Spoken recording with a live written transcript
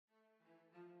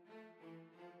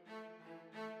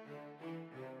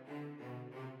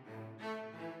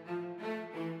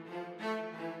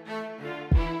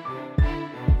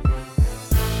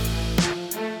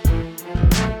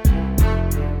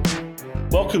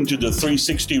Welcome to the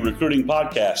 360 Recruiting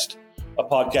Podcast, a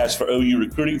podcast for OU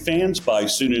recruiting fans by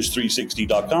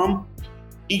Sooners360.com.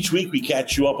 Each week we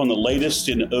catch you up on the latest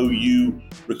in OU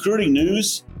recruiting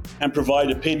news and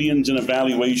provide opinions and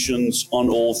evaluations on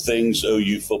all things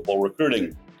OU football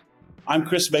recruiting. I'm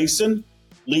Chris Mason,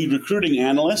 lead recruiting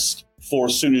analyst for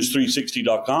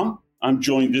Sooners360.com. I'm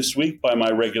joined this week by my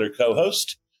regular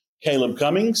co-host, Caleb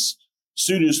Cummings,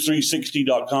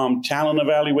 Sooners360.com talent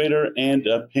evaluator and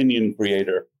opinion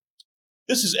creator.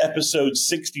 This is episode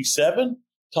 67,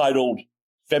 titled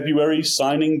February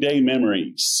Signing Day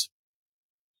Memories.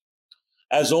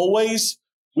 As always,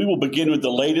 we will begin with the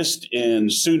latest in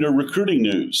Sooner recruiting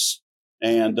news.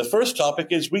 And the first topic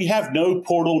is we have no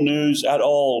portal news at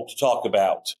all to talk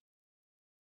about,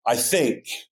 I think.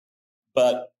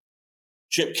 But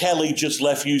Chip Kelly just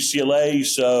left UCLA,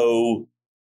 so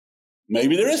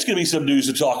maybe there is going to be some news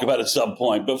to talk about at some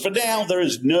point. But for now, there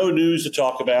is no news to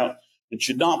talk about. It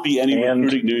should not be any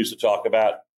recruiting news to talk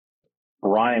about.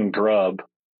 Ryan Grubb,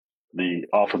 the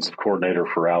offensive coordinator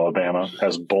for Alabama,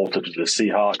 has bolted to the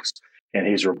Seahawks, and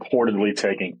he's reportedly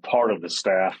taking part of the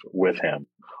staff with him.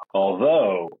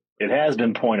 Although it has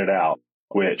been pointed out,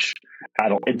 which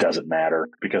it doesn't matter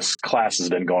because class has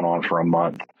been going on for a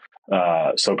month.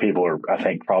 So people are, I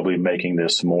think, probably making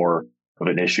this more of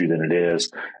an issue than it is.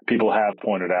 People have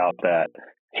pointed out that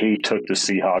he took the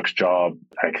Seahawks job,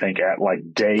 I think, at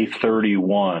like day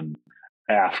 31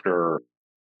 after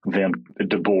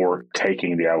DeBoer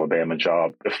taking the Alabama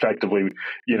job, effectively,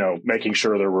 making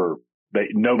sure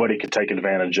nobody could take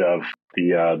advantage of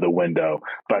the window.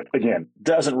 But again,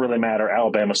 doesn't really matter.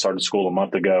 Alabama started school a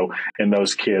month ago, and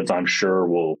those kids, I'm sure,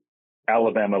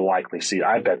 Alabama likely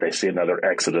I bet they see another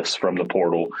exodus from the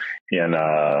portal in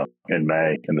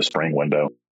May, in the spring window.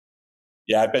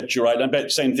 Yeah, I bet you're right. I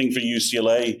bet same thing for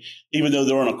UCLA, even though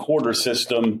they're on a quarter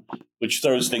system, which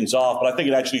throws things off. But I think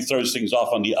it actually throws things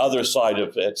off on the other side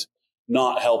of it,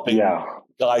 not helping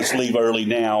guys leave early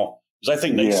now. Because I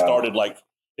think they started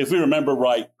if we remember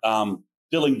right,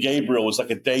 Dylan Gabriel was like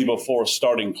a day before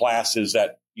starting classes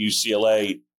at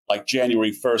UCLA, like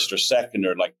January 1st or 2nd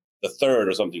or like the 3rd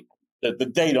or something. The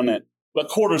date on it, but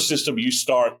quarter system, you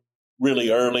start really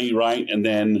early, right? And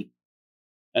then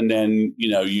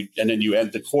you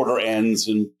end, the quarter ends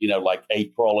in, like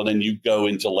April, and then you go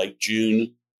into late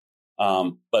June.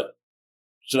 But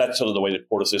so that's sort of the way the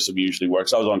quarter system usually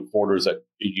works. I was on quarters at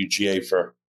UGA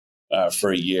for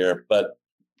a year, but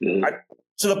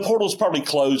so the portal's probably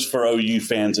closed for OU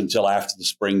fans until after the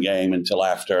spring game, until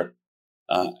after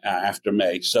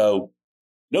May. So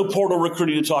no portal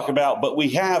recruiting to talk about, but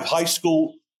we have high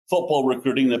school football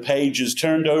recruiting. The page is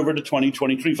turned over to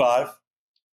 2023-5.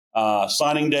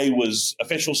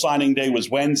 Official signing day was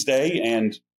Wednesday,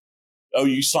 and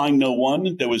OU signed no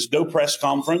one. There was no press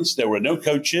conference. There were no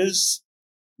coaches.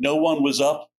 No one was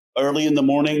up early in the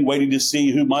morning waiting to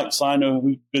see who might sign or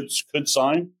who could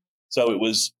sign. So it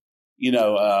was,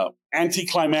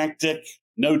 anticlimactic,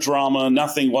 no drama,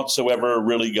 nothing whatsoever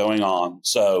really going on.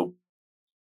 So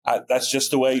that's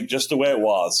just the way it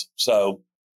was. So,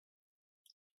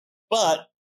 but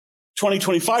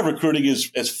 2025 recruiting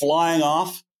is flying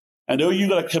off. And OU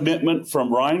got a commitment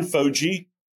from Ryan Foji.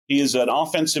 He is an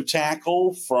offensive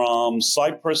tackle from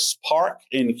Cypress Park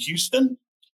in Houston.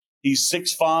 He's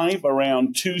 6'5",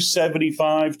 around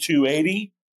 275,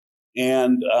 280.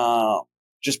 And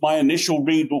just my initial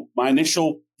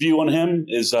view on him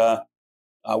is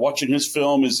watching his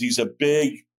film is he's a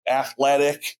big,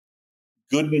 athletic,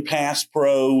 good and pass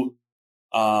pro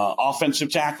offensive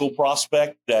tackle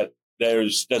prospect that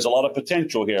there's a lot of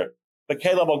potential here. But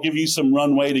Caleb, I'll give you some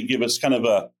runway to give us kind of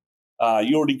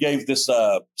you already gave this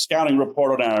scouting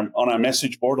report on our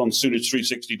message board on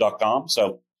Sooners360.com.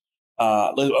 So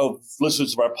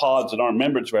listeners of our pods that aren't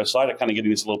members to our site are kind of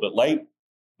getting this a little bit late.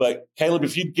 But Caleb,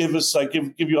 if you'd give us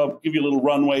give you a little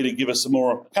runway to give us some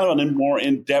more kind of a more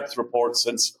in-depth report,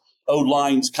 since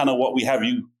O-line's kind of what we have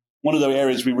you, one of the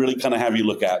areas we really kind of have you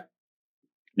look at.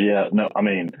 Yeah, no, I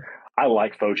mean, I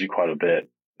like Foji quite a bit.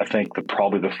 I think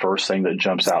probably the first thing that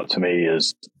jumps out to me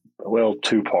is,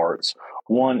 two parts.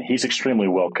 One, he's extremely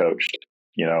well coached.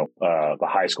 The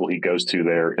high school he goes to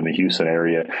there in the Houston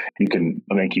area, I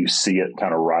think you see it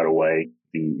kind of right away.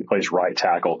 He plays right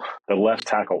tackle. The left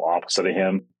tackle opposite of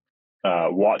him,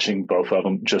 watching both of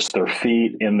them, just their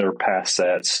feet in their pass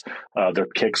sets, their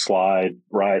kick slide,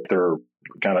 right? They're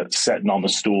kind of sitting on the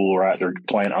stool, right? They're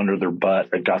playing under their butt.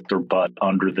 They've got their butt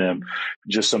under them.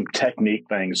 Just some technique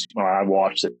things. When I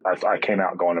watched it, I came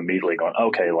out immediately going,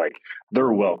 okay,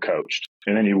 they're well coached.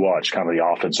 And then you watch kind of the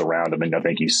offense around them, and I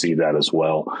think you see that as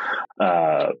well.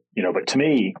 But to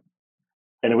me,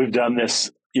 and we've done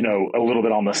this a little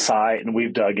bit on the site, and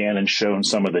we've dug in and shown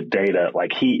some of the data.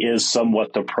 Like, he is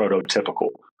somewhat the prototypical,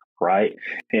 right?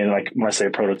 And like, when I say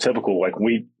prototypical, like,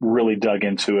 we really dug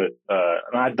into it.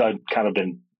 And I've kind of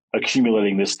been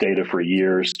accumulating this data for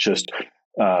years, just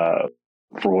for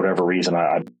whatever reason.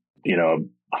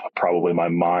 Probably my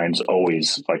mind's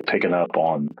always like picking up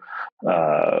on,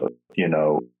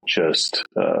 just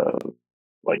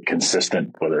like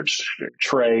consistent, whether it's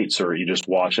traits or you just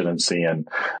watch it and seeing,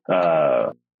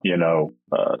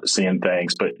 seeing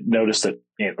things. But notice that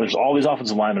there's all these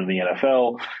offensive linemen in the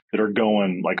NFL that are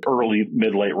going like early,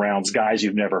 mid, late rounds, guys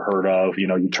you've never heard of.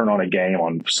 You turn on a game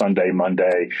on Sunday,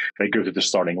 Monday, they go through the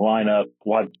starting lineup.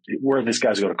 Where do these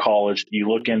guys go to college? You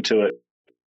look into it.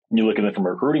 You look at it from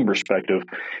a recruiting perspective,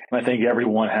 and I think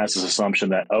everyone has this assumption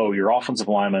that, your offensive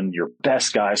linemen, your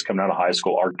best guys coming out of high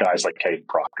school are guys like Caden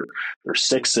Proctor. They're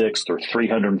 6'6", they're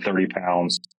 330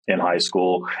 pounds in high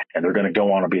school, and they're going to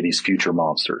go on to be these future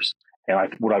monsters.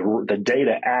 And the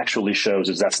data actually shows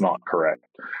is that's not correct.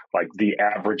 Like, the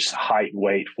average height,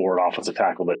 weight for an offensive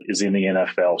tackle that is in the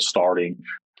NFL starting,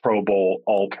 Pro Bowl,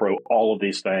 All Pro, all of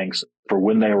these things, for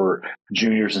when they were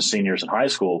juniors and seniors in high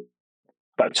school,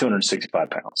 about 265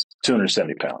 pounds,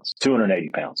 270 pounds, 280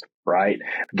 pounds, right?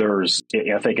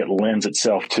 I think it lends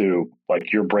itself to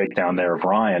like your breakdown there of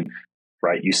Ryan,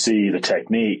 right? You see the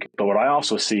technique, but what I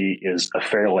also see is a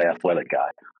fairly athletic guy.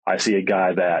 I see a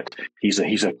guy that he's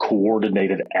a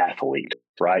coordinated athlete,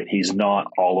 right? He's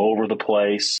not all over the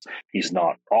place. He's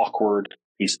not awkward.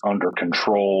 He's under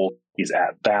control. He's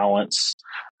at balance.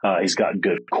 He's got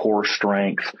good core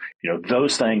strength.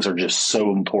 Those things are just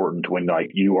so important when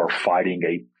like you are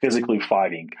physically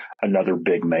fighting another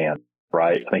big man,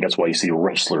 right? I think that's why you see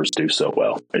wrestlers do so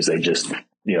well, is they just,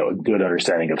 a good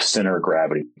understanding of center of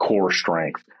gravity, core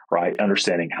strength, right?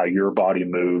 Understanding how your body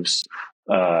moves.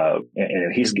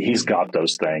 And he's got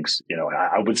those things, and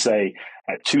I would say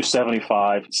at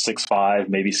 275, 6'5",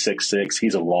 maybe 6'6",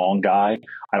 he's a long guy.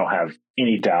 I don't have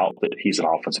any doubt that he's an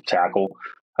offensive tackle.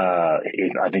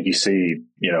 I think you see,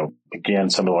 again,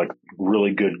 some of like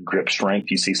really good grip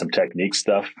strength. You see some technique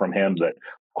stuff from him that,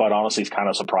 quite honestly, is kind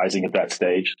of surprising at that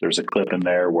stage. There's a clip in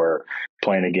there where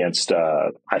playing against,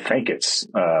 I think it's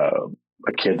a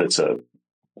kid that's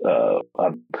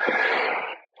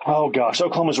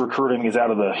Oklahoma's recruiting. He's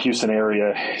out of the Houston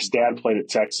area. His dad played at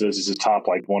Texas. He's a top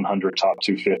 100, top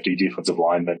 250 defensive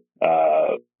lineman.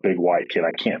 Big white kid.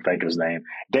 I can't think of his name.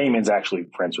 Damien's actually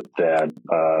friends with Dad.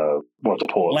 We'll have to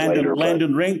pull it later.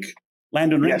 Landon Rink.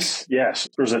 Landon Rink. Yes.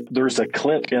 There's a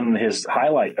clip in his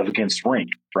highlight of against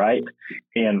Rink, right?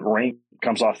 And Rink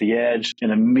comes off the edge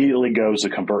and immediately goes to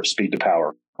convert speed to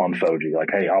power on Foji.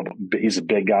 Like, hey, he's a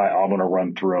big guy. I'm going to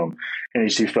run through him. And you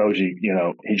see Foji,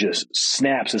 he just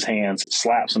snaps his hands,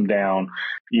 slaps him down,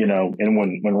 and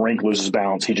when Rink loses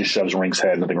balance, he just shoves Rink's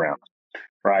head into the ground.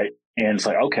 Right. And it's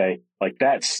like, okay, like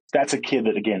that's a kid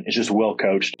that, again, is just well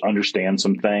coached, understands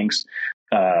some things.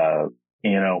 And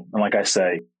like I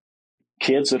say,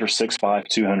 kids that are 6'5",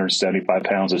 275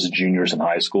 pounds as juniors in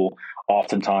high school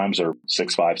oftentimes are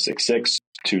 6'5", 6'6",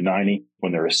 290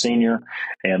 when they're a senior,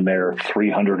 and they're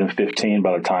 315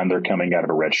 by the time they're coming out of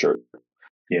a red shirt.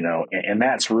 And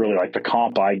that's really like the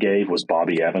comp I gave was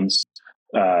Bobby Evans.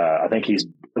 I think he's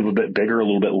a little bit bigger, a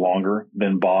little bit longer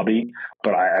than Bobby,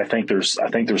 but I think there's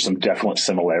some definite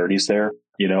similarities there.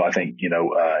 I think,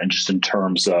 and just in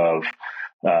terms of,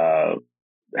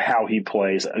 how he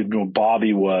plays,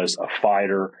 Bobby was a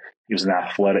fighter. He was an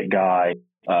athletic guy,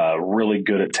 really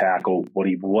good at tackle.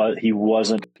 He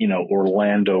wasn't,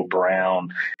 Orlando Brown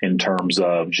in terms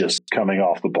of just coming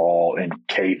off the ball and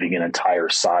caving an entire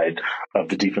side of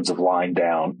the defensive line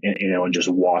down, and just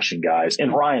washing guys.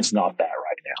 And Ryan's not that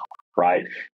right now, right?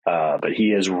 But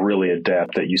he is really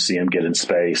adept that you see him get in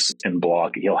space and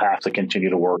block. He'll have to continue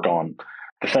to work on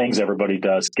the things everybody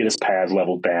does, get his pad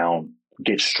leveled down,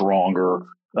 get stronger,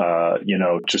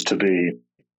 just to be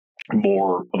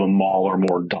more of a mauler,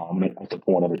 more dominant at the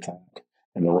point of attack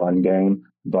in the run game.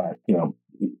 But,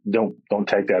 don't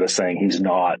take that as saying he's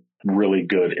not really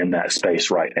good in that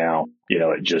space right now.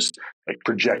 It just like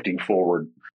projecting forward,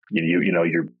 you're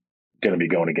going to be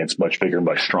going against much bigger,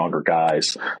 much stronger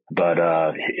guys. But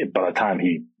by the time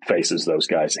he faces those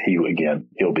guys,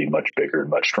 he'll be much bigger and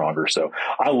much stronger. So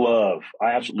I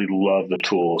absolutely love the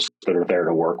tools that are there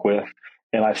to work with.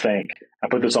 And I think I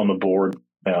put this on the board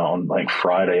on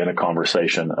Friday in a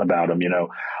conversation about him.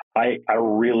 I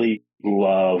really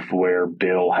love where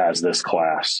Bill has this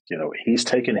class. He's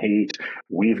taken heat.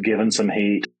 We've given some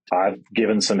heat. I've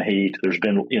given some heat. There's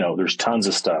been, there's tons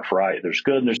of stuff, right? There's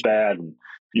good and there's bad, and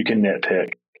you can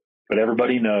nitpick. But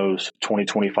everybody knows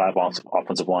 2025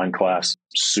 offensive line class,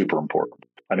 super important.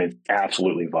 I mean,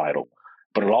 absolutely vital.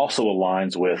 But it also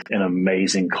aligns with an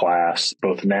amazing class,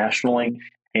 both nationally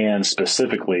and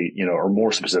specifically, or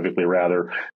more specifically,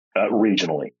 rather,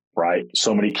 regionally, right?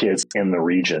 So many kids in the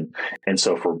region. And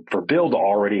so for Bill to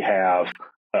already have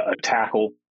a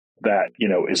tackle that,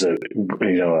 is what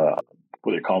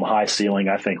do you call him, high ceiling.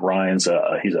 I think Ryan's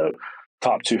he's a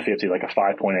top 250, like a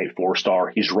 5.84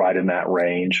 star. He's right in that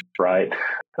range, right?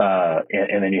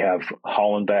 And then you have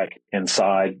Hollenbeck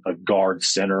inside, a guard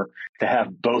center. To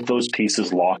have both those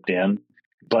pieces locked in,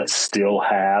 but still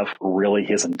have really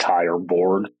his entire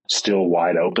board still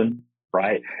wide open,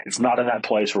 right? It's not in that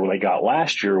place where they got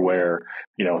last year where,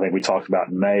 I think we talked about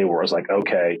in May where it's like,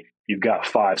 okay, you've got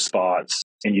 5 spots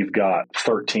and you've got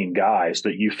 13 guys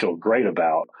that you feel great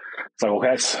about. It's like,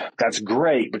 well, that's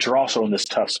great, but you're also in this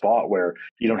tough spot where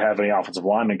you don't have any offensive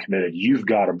linemen committed. You've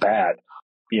got to bat,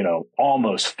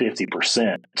 almost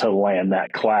 50% to land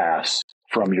that class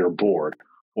from your board.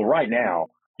 Well, right now,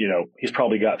 he's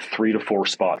probably got 3 to 4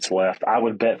 spots left. I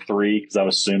would bet 3 because I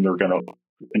would assume they're going to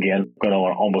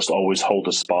almost always hold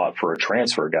a spot for a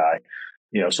transfer guy.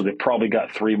 So they've probably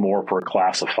got 3 more for a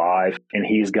class of 5, and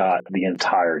he's got the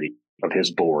entirety of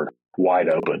his board wide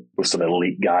open with some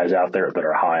elite guys out there that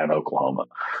are high on Oklahoma.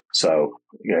 So,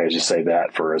 as you say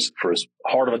that for as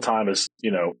hard of a time as,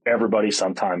 everybody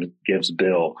sometimes gives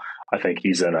Bill, I think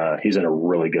he's in a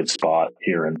really good spot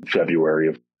here in February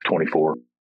of 24.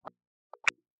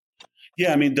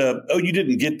 Yeah, I mean, OU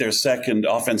didn't get their second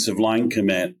offensive line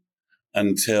commit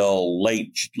until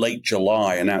late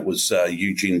July, and that was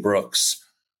Eugene Brooks.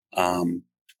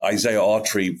 Isaiah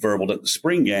Autry verbaled at the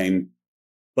spring game.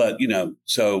 But,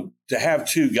 so to have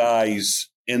 2 guys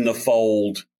in the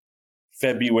fold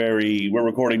February, we're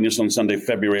recording this on Sunday,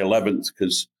 February 11th,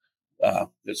 because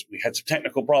we had some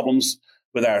technical problems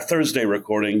with our Thursday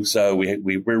recording. So we're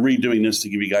redoing this to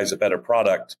give you guys a better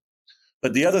product.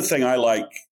 But the other thing I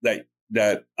like that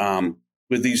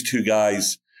with these 2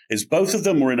 guys is both of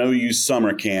them were in OU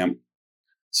summer camp.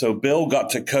 So Bill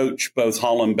got to coach both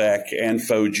Hollenbeck and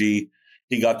Foji.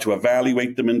 He got to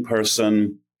evaluate them in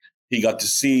person. He got to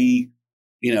see,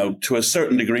 to a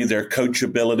certain degree, their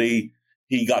coachability.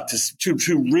 He got to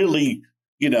really,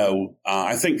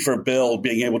 I think for Bill,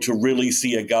 being able to really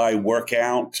see a guy work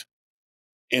out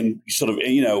and sort of,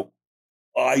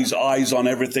 eyes on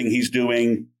everything he's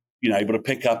doing, able to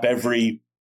pick up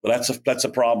that's a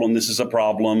problem. This is a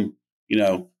problem,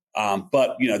 but,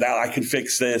 that I can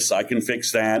fix this, I can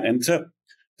fix that. And to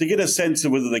get a sense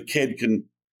of whether the kid can,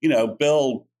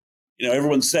 Bill,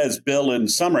 everyone says Bill in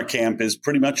summer camp is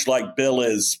pretty much like Bill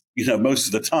is, most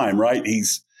of the time, right?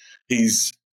 He's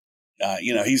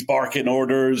barking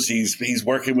orders. He's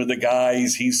working with the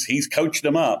guys. He's coached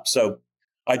them up. So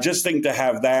I just think to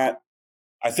have that,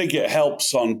 I think it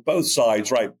helps on both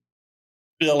sides, right?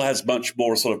 Bill has much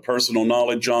more sort of personal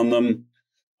knowledge on them.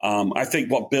 I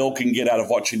think what Bill can get out of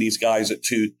watching these guys at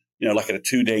like at a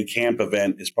 2-day camp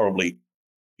event is probably,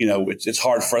 it's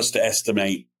hard for us to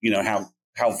estimate,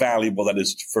 how valuable that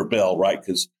is for Bill, right?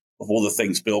 Because of all the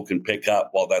things Bill can pick up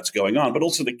while that's going on. But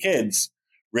also the kids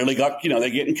really got, they're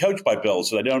getting coached by Bill.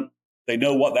 So they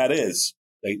know what that is.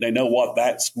 They know what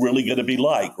that's really going to be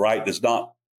like, right? There's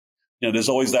not, there's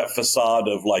always that facade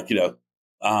of like, you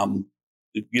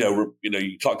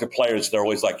talk to players, they're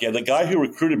always like, yeah, the guy who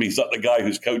recruited me is not the guy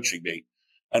who's coaching me.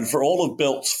 And for all of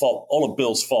Bill's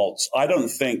faults, I don't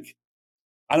think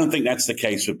that's the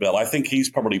case with Bill. I think he's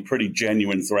probably pretty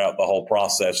genuine throughout the whole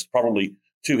process, probably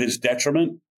to his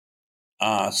detriment.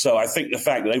 So I think the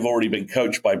fact that they've already been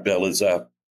coached by Bill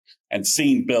and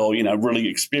seen Bill, really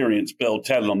experienced Bill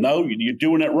telling them, no, you're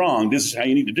doing it wrong. This is how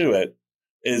you need to do it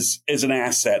is an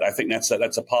asset. I think that's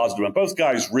a positive. And both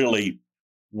guys really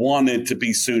wanted to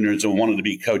be Sooners and wanted to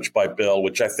be coached by Bill,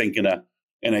 which I think in a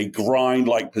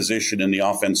grind-like position in the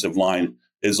offensive line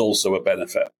is also a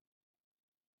benefit.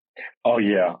 Oh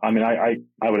yeah, I mean, I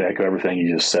would echo everything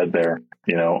you just said there.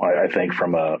 I think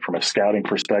from a scouting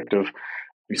perspective,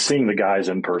 seeing the guys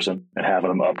in person and having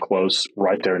them up close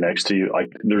right there next to you,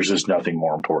 like there's just nothing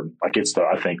more important. Like it's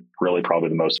I think really probably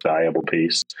the most valuable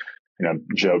piece.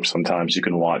 Joke sometimes you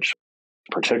can watch,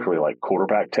 particularly like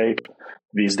quarterback tape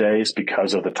these days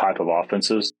because of the type of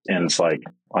offenses, and it's like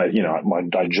I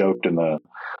joked in the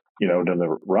in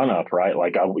the run up, right?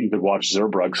 Like you could watch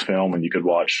Zerbrug's film and you could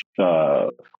watch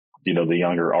the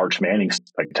younger Arch Manning's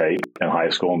tape in high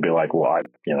school and be like, well, I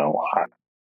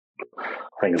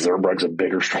think Zerbrug's a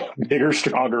bigger,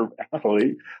 stronger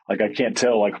athlete. Like I can't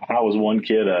tell. Like when I was one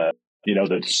kid, the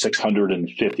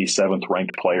 657th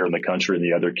ranked player in the country, and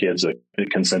the other kid's a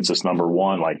consensus number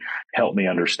 1. Like help me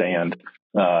understand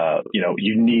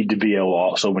You need to be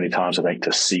able so many times, I think,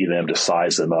 to see them, to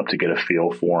size them up, to get a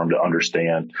feel for them, to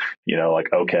understand,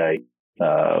 okay,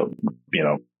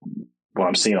 what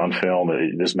I'm seeing on film,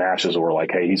 this matches or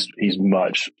like, hey, he's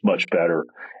much, much better.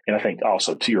 And I think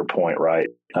also to your point, right,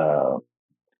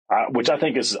 which I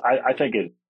think I think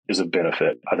it is a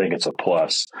benefit. I think it's a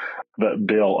plus, but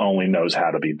Bill only knows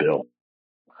how to be Bill,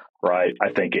 right? I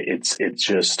think it's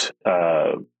just,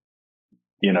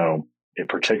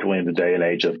 particularly in the day and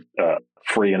age of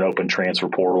free and open transfer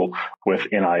portal with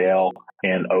NIL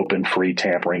and open free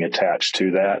tampering attached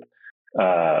to that.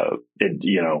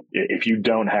 If you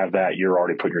don't have that, you're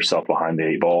already putting yourself behind the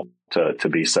 8 ball to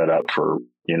be set up for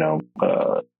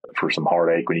some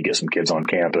heartache when you get some kids on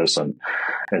campus and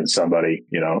somebody,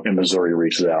 in Missouri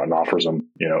reaches out and offers them,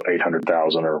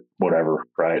 $800,000 or whatever,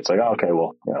 right? It's like, oh, okay,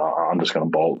 well, I'm just going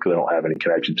to bolt because I don't have any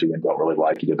connection to you and don't really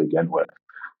like you to begin with.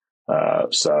 I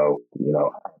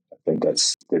think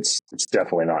it's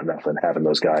definitely not nothing having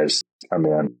those guys come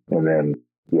in, and then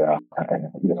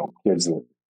kids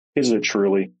that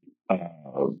truly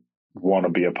want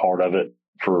to be a part of it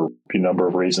for a number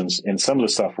of reasons. And some of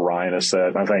the stuff Ryan has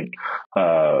said, I think,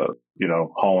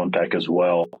 Holland Tech as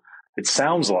well. It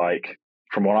sounds like,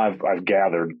 from what I've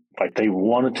gathered, like they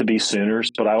want it to be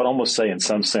Sooners, but I would almost say in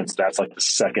some sense that's like the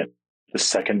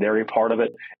secondary part of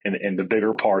it. And the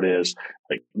bigger part is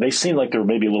like they seem like they're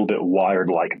maybe a little bit wired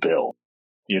like Bill.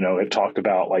 They've talked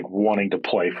about like wanting to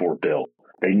play for Bill.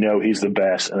 They know he's the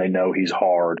best and they know he's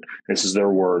hard. This is their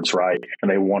words, right?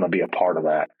 And they want to be a part of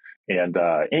that. And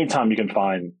anytime you can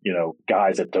find,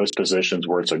 guys at those positions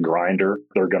where it's a grinder,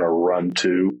 they're going to run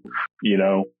to,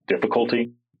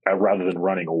 difficulty rather than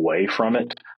running away from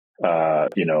it.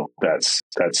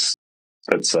 That's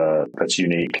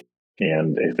unique.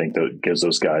 And I think that gives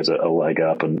those guys a leg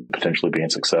up and potentially being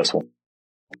successful.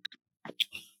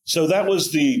 So that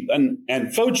was and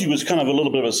Foji was kind of a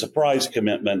little bit of a surprise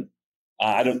commitment.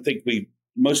 I don't think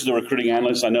most of the recruiting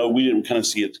analysts, I know we didn't kind of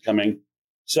see it coming.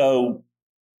 So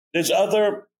are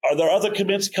there other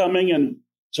commits coming? And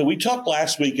so we talked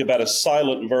last week about a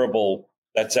silent verbal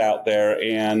that's out there,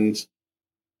 and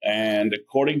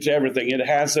according to everything, it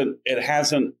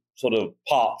hasn't sort of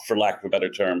popped, for lack of a better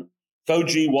term.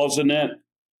 Foji wasn't it.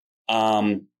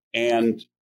 And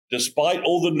despite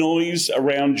all the noise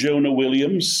around Jonah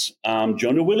Williams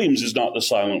is not the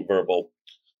silent verbal.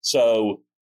 So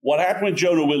what happened with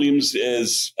Jonah Williams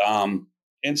is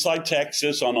Inside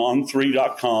Texas on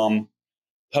on3.com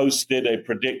posted a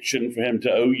prediction for him to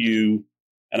OU.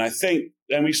 And I think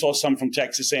then we saw some from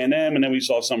Texas A&M, and then we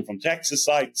saw some from Texas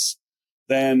sites.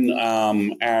 Then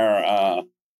our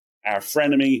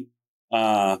frenemy,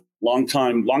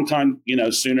 longtime,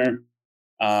 Sooner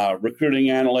recruiting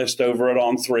analyst over at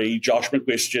On3, Josh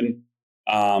McQuistion,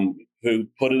 who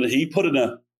put in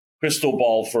a crystal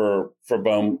ball for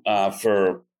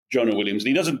Jonah Williams. And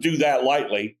he doesn't do that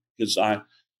lightly because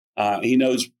he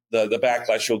knows the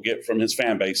backlash he'll get from his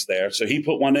fan base there. So he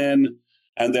put one in,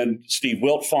 and then Steve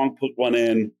Wiltfong put one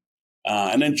in,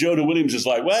 and then Jonah Williams is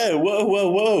like,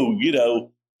 whoa,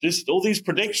 just all these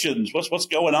predictions. What's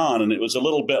going on? And it was a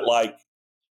little bit like,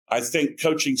 I think the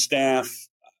coaching staffs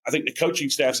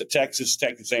at Texas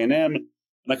A&M, and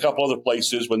a couple other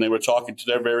places, when they were talking to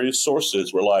their various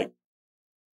sources, were like,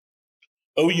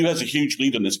 OU has a huge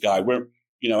lead on this guy.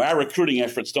 Our recruiting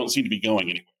efforts don't seem to be going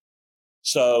anywhere.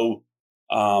 So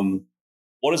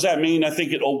what does that mean? So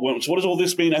what does all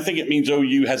this mean? I think it means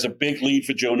OU has a big lead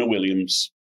for Jonah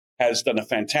Williams, has done a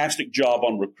fantastic job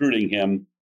on recruiting him.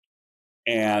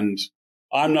 And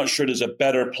I'm not sure there's a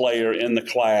better player in the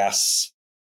class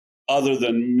other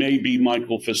than maybe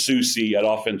Michael Fasusi at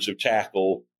offensive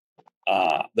tackle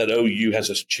that OU has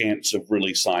a chance of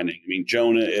really signing. I mean,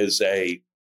 Jonah is a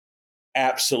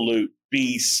absolute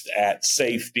beast at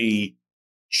safety,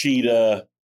 cheetah,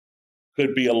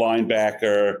 could be a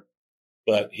linebacker,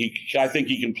 but I think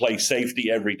he can play safety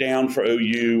every down for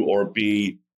OU, or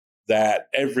be that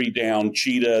every down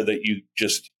cheetah that you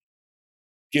just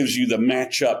gives you the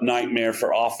matchup nightmare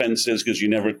for offenses because you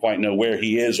never quite know where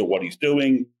he is or what he's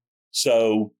doing.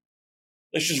 So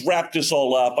let's just wrap this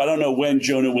all up. I don't know when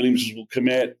Jonah Williams will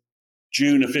commit.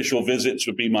 June official visits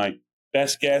would be my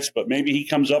best guess, but maybe he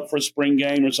comes up for a spring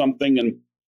game or something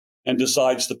and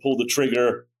decides to pull the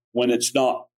trigger when it's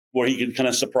not, where he can kind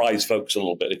of surprise folks a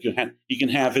little bit. He can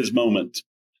have his moment.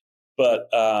 But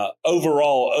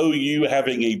overall, OU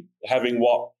having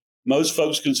what most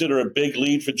folks consider a big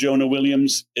lead for Jonah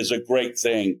Williams is a great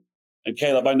thing. And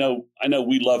Caleb, I know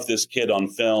we love this kid on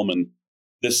film, and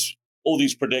all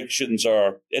these predictions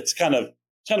it's kind of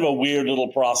a weird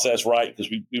little process, right?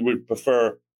 Because we would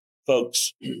prefer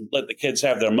folks let the kids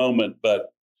have their moment,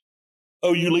 but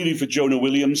Oh, you leading for Jonah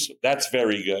Williams? That's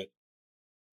very good.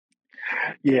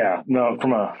 Yeah, no,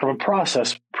 from a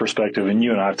process perspective, and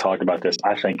you and I have talked about this,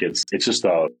 I think it's just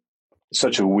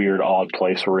such a weird, odd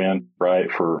place we're in, right?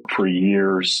 For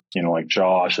years, like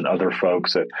Josh and other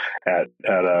folks at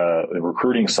the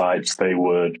recruiting sites, they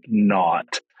would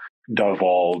not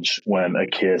divulge when a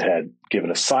kid had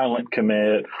given a silent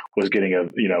commit, was getting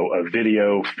a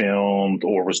video filmed,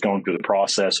 or was going through the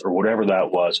process, or whatever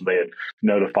that was. They had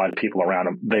notified people around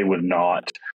them. They would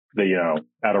not. They,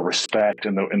 out of respect,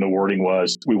 and the wording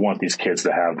was, we want these kids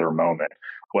to have their moment.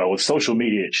 Well, with social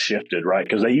media, it shifted, right?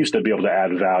 Because they used to be able to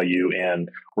add value, and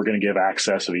we're going to give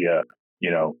access via,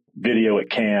 video at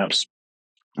camps,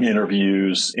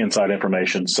 interviews, inside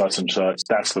information, such and such.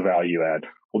 That's the value add.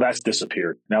 Well, that's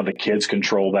disappeared. Now the kids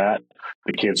control that.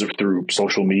 The kids are through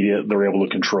social media. They're able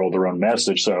to control their own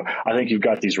message. So I think you've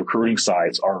got these recruiting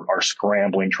sites are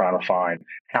scrambling, trying to find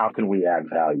how can we add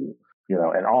value,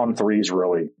 and On3's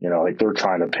really, like they're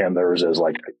trying to pin theirs as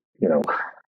like,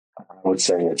 I would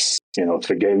say it's,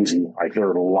 Fugazi, like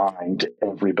they're lying to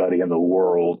everybody in the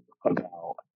world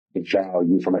about the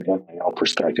value from an NIL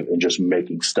perspective and just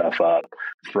making stuff up,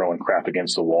 throwing crap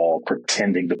against the wall,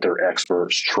 pretending that they're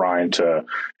experts, trying to,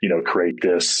 create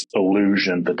this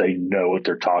illusion that they know what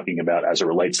they're talking about as it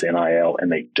relates to NIL,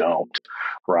 and they don't,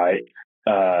 right?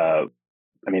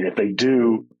 If they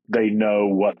do, they know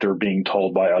what they're being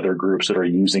told by other groups that are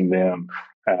using them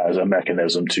as a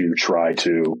mechanism to try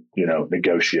to,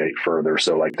 negotiate further.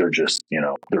 So like they're just,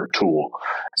 they're a tool.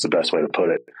 It's the best way to put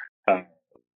it.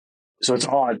 So it's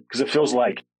odd because it feels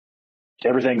like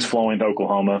everything's flowing to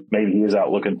Oklahoma. Maybe he is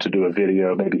out looking to do a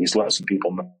video. Maybe he's let some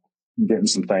people know, getting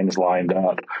some things lined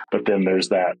up. But then there's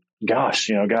that,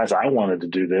 gosh, guys, I wanted to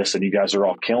do this and you guys are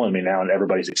all killing me now and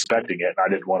everybody's expecting it. And I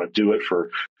didn't want to do it for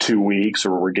 2 weeks,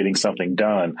 or we're getting something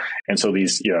done. And so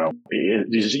these, you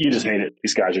just hate it.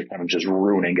 These guys are kind of just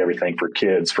ruining everything for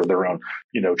kids for their own,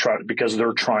 because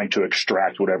they're trying to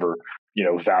extract whatever,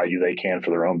 value they can for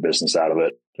their own business out of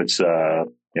it. It's,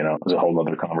 there's a whole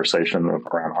other conversation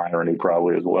around irony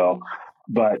probably as well.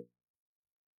 But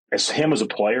as him as a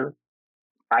player,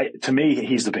 to me,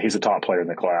 he's the top player in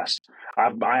the class.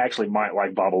 I actually might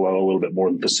like Babalova a little bit more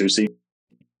than Fasusi,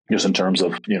 just in terms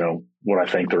of, what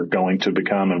I think they're going to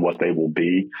become and what they will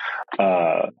be.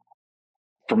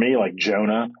 For me, like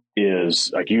Jonah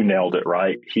is, like you nailed it,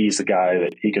 right? He's the guy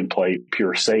that he can play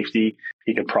pure safety.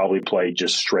 He could probably play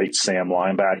just straight Sam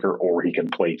linebacker, or he can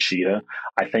play cheetah.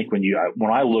 I think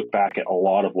when I look back at a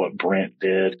lot of what Brent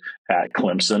did at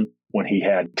Clemson, when he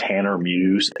had Tanner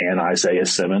Muse and Isaiah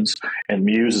Simmons, and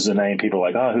Muse is a name people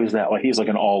are like, oh, who's that? Like he's like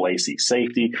an all AC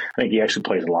safety. I think he actually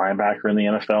plays linebacker in the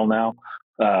NFL now.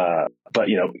 But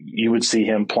you would see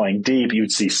him playing deep. You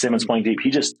would see Simmons playing deep.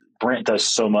 Brent does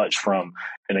so much from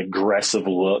an aggressive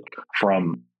look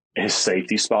from his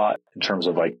safety spot in terms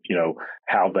of like,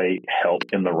 how they help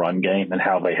in the run game and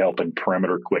how they help in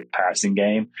perimeter quick passing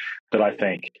game, that I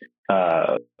think,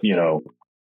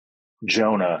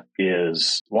 Jonah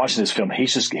is watching this film.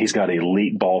 He's got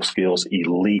elite ball skills,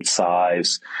 elite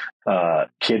size.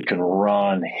 Kid can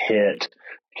run, hit,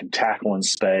 can tackle in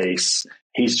space.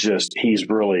 He's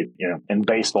really, in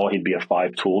baseball, he'd be a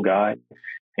 5-tool guy.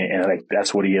 And I think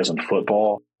that's what he is in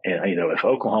football. And, if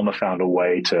Oklahoma found a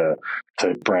way to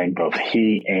bring both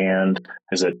he and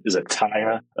is it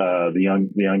Taya, the young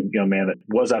man that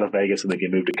was out of Vegas and they can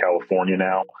move to California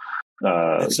now.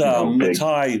 It's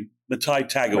Matai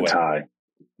Tagovailoa.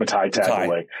 Matai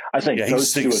Tagovailoa. I think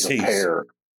those two as a pair.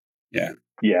 Yeah.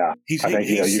 Yeah. He's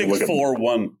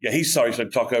 6'4", Yeah, sorry to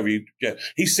talk over you. Yeah,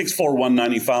 he's 6'4",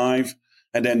 195.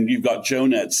 And then you've got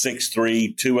Jonah at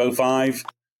 6'3", 205.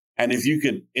 And if you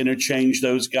could interchange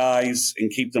those guys and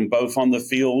keep them both on the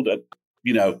field at,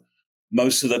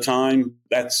 most of the time,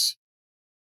 that's,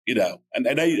 and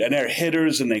they're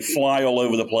hitters and they fly all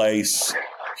over the place,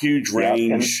 huge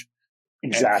range.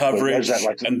 Exactly. And coverage. There's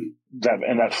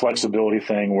that flexibility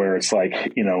thing where it's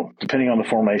like, depending on the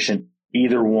formation,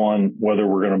 either one, whether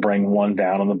we're going to bring one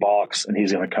down in the box and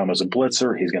he's going to come as a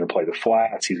blitzer, he's going to play the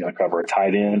flats, he's going to cover a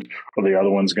tight end, or the other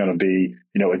one's going to be,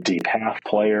 a deep half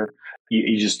player.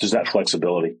 There's that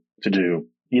flexibility to do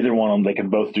either one of them. They can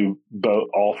both do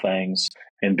all things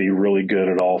and be really good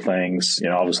at all things.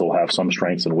 Obviously they'll have some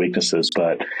strengths and weaknesses,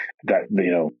 but that,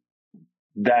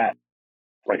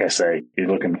 like I say, you're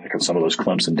looking back at some of those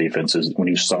Clemson defenses, when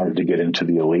you started to get into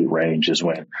the elite range is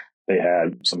when they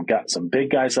had some big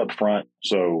guys up front,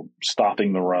 so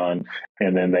stopping the run,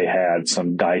 and then they had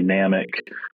some dynamic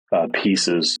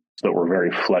pieces that were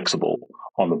very flexible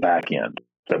on the back end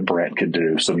that Brent could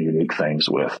do some unique things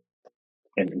with.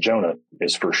 And Jonah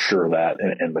is for sure that,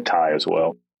 and Matai as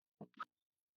well.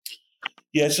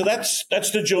 Yeah, so that's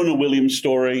the Jonah Williams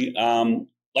story.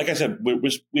 Like I said,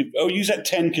 we've OU's at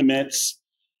 10 commits,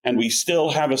 and we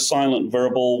still have a silent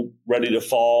verbal ready to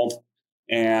fall.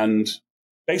 And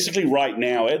basically, right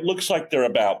now, it looks like there are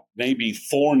about maybe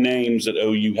 4 names that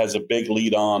OU has a big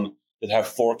lead on that have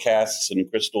forecasts and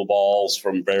crystal balls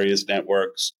from various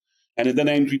networks. And the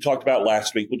names we talked about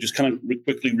last week, we'll just kind of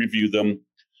quickly review them.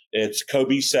 It's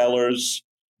Kobe Sellers,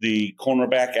 the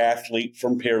cornerback athlete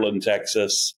from Pearland,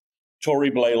 Texas. Torrey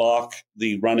Blaylock,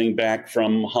 the running back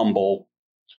from Humble.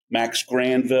 Max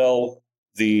Granville,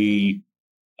 the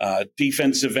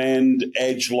defensive end,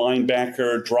 edge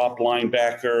linebacker, drop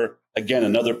linebacker. Again,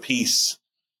 another piece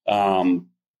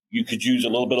you could use a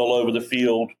little bit all over the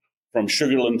field from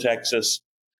Sugar Land, Texas.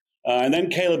 And then,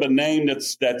 Caleb, a name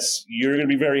that's you're going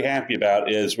to be very happy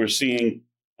about is we're seeing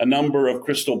a number of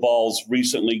crystal balls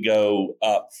recently go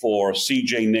up for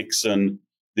C.J. Nixon,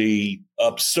 the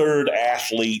absurd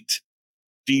athlete,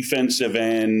 defensive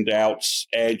end, outs,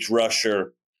 edge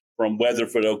rusher from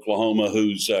Weatherford, Oklahoma,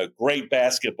 who's a great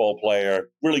basketball player,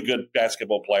 really good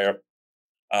basketball player,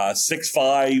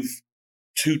 6'5",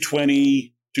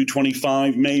 220,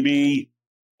 225 maybe,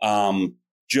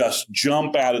 just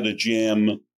jump out of the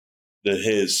gym.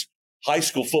 His high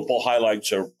school football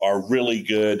highlights are really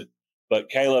good. But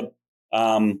Caleb,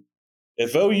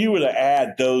 if OU were to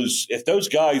add if those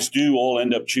guys do all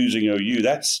end up choosing OU,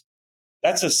 that's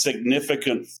a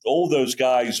significant. All those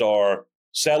guys are.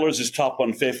 Sellers is top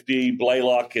 150,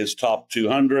 Blaylock is top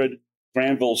 200,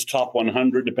 Granville's top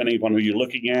 100, depending upon who you're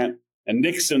looking at, and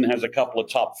Nixon has a couple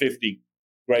of top 50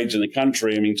 grades in the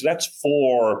country. I mean, so that's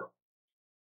 4.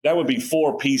 That would be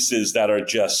 4 pieces that are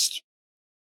just.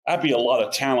 That'd be a lot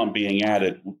of talent being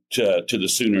added to the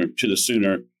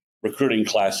Sooner recruiting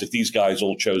class if these guys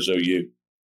all chose OU.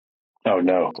 Oh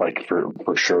no, like for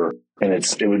sure, and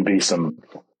it would be some.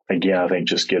 Again, I think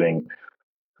just getting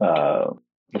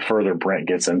the further Brent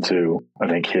gets into, I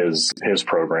think his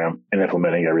program and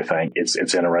implementing everything, it's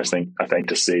interesting. I think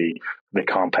to see the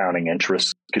compounding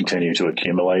interest continue to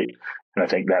accumulate, and I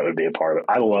think that would be a part of it.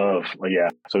 I love,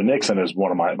 So Nixon is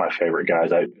one of my favorite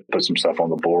guys. I put some stuff on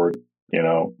the board,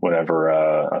 whenever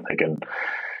I'm thinking.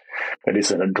 I did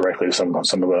send it directly to some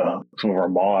of our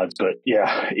mods, but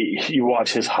yeah, you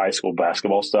watch his high school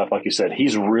basketball stuff. Like you said,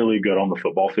 he's really good on the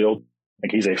football field.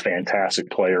 Like he's a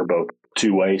fantastic player, both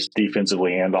two ways,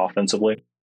 defensively and offensively.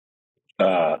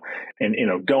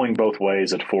 And going both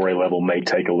ways at 4A level may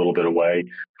take a little bit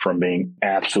away from being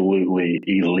absolutely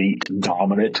elite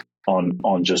dominant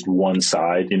on just one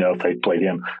side. If they played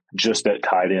him just at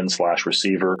tight end /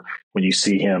 receiver, when you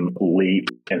see him leap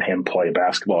and him play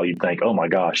basketball, you'd think, oh my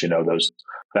gosh,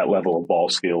 that level of ball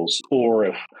skills. Or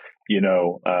if,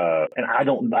 and I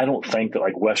don't think that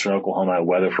like Western Oklahoma and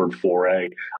Weatherford 4A,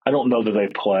 I don't know that they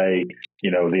play,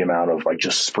 the amount of like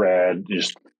just spread,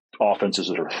 just offenses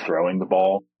that are throwing the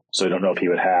ball. So I don't know if he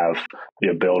would have the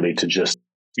ability to just,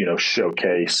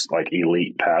 showcase like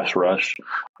elite pass rush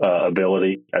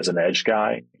ability as an edge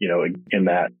guy, in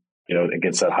that,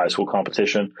 against that high school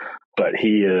competition. But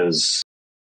he is,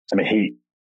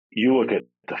 you look at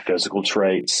the physical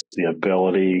traits, the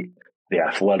ability, the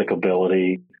athletic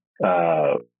ability,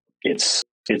 it's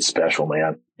special,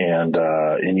 man.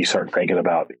 And you start thinking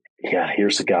about,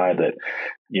 here's a guy that,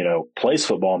 plays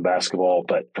football and basketball,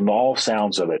 but from all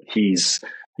sounds of it, he's,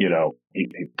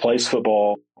 he plays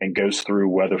football and goes through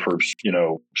Weatherford's,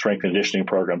 strength and conditioning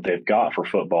program they've got for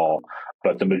football.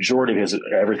 But the majority of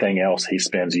everything else he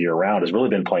spends year round has really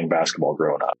been playing basketball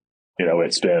growing up.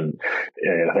 It's been,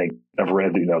 and I think I've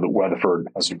read, that Weatherford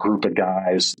has a group of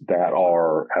guys that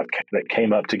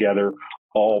came up together,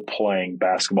 all playing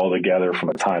basketball together from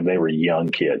a time they were young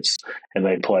kids, and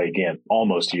they play again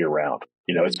almost year round.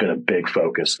 It's been a big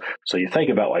focus. So you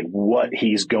think about like what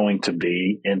he's going to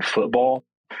be in football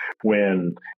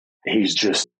when he's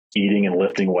just eating and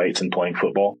lifting weights and playing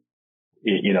football.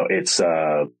 It's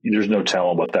there's no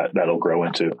telling what that'll grow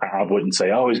into. I wouldn't say,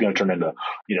 he's going to turn into,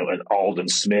 an Alden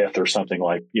Smith or something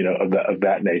like, of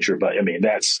that nature. But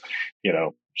that's,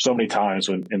 so many times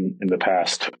when in the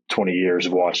past 20 years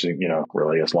of watching,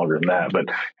 really it's longer than that, but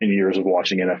in years of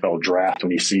watching NFL draft,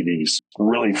 when you see these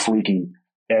really freaky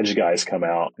edge guys come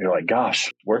out, you're like,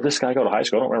 gosh, where'd this guy go to high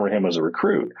school? I don't remember him as a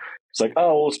recruit. It's like,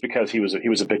 it's because he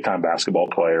was a big time basketball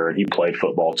player and he played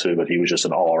football too, but he was just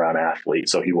an all around athlete.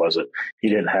 So he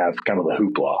didn't have kind of the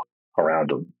hoopla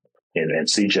around him. And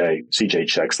CJ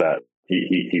checks that.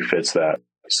 He fits that.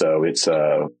 So it's,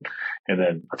 and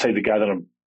then I'll tell you the guy that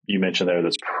you mentioned there,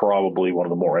 that's probably one of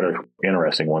the more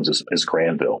interesting ones is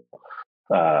Granville.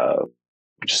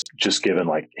 Just given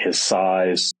like his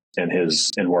size,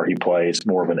 in where he plays,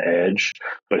 more of an edge,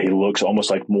 but he looks almost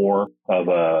like more of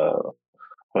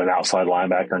an outside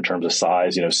linebacker in terms of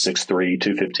size, 6'3",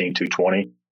 215, 220.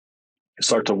 You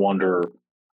start to wonder,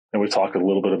 and we talked a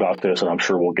little bit about this, and I'm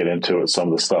sure we'll get into it. Some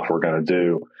of the stuff we're going to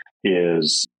do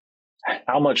is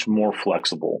how much more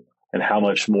flexible and how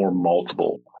much more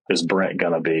multiple is Brent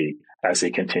going to be as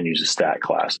he continues to stack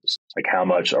classes? Like, how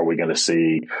much are we going to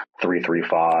see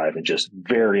 3-3-5 and just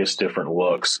various different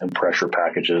looks and pressure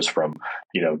packages from,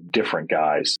 different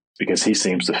guys, because he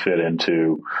seems to fit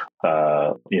into,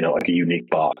 like a unique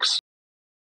box.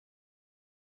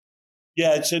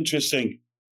 Yeah, it's interesting.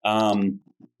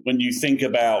 When you think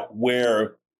about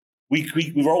where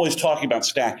we're always talking about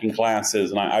stacking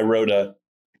classes, and I wrote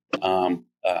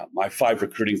my 5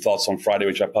 recruiting thoughts on Friday,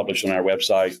 which I published on our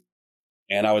website.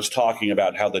 And I was talking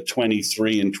about how the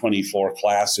 23 and 24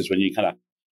 classes, when you kind of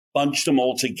bunched them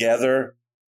all together,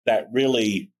 that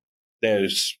really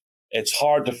it's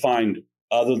hard to find,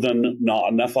 other than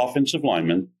not enough offensive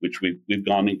linemen, which we've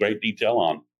gone in great detail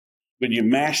on. When you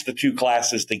mash the two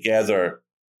classes together,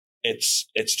 it's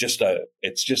just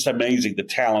amazing the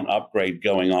talent upgrade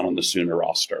going on the Sooner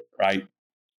roster, right?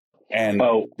 And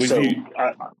I'll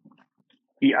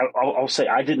say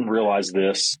I didn't realize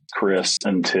this, Chris,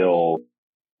 until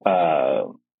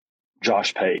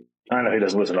Josh Pate. I know he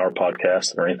doesn't listen to our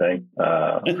podcast or anything.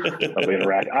 I've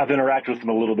interacted with him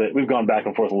a little bit. We've gone back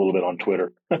and forth a little bit on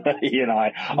Twitter, he and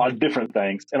I, on different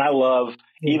things. And I love,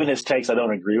 even his takes I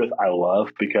don't agree with, I love,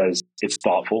 because it's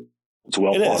thoughtful. It's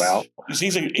well thought out.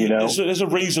 There's a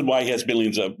reason why he has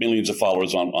millions of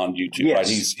followers on YouTube.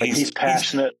 Yes, right? He's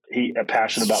passionate. He's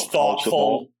passionate about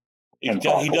thoughtful. He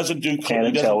doesn't do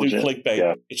clickbait.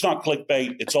 Yeah. It's not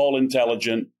clickbait. It's all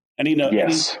intelligent, and he knows.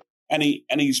 Yes. And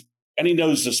he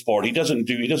knows the sport. He doesn't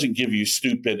give you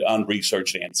stupid,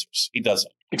 unresearched answers. He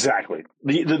doesn't. Exactly.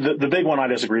 The big one I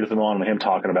disagreed with him on, him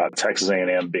talking about Texas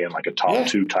A&M being like a top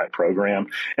 2 type program.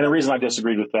 And the reason I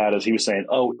disagreed with that is he was saying,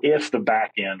 if the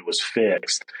back end was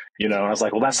fixed, and I was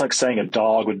like, well, that's like saying a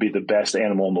dog would be the best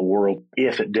animal in the world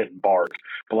if it didn't bark.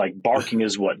 But like, barking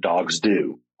is what dogs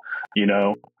do,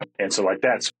 And so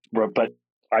but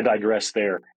I digress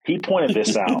there. He pointed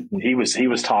this out. He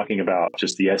was talking about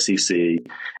just the SEC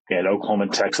and Oklahoma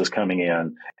and Texas coming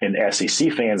in, and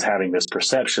SEC fans having this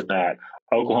perception that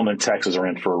Oklahoma and Texas are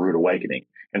in for a rude awakening.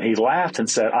 And he laughed and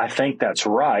said, I think that's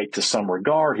right to some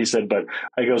regard. He said, but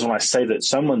he goes, when I say that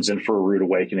someone's in for a rude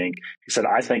awakening, he said,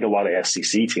 I think a lot of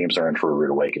SEC teams are in for a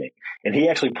rude awakening. And he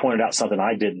actually pointed out something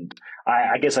I didn't.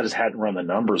 I guess I just hadn't run the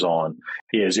numbers on,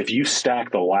 is if you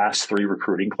stack the last 3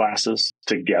 recruiting classes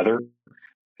together,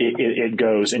 it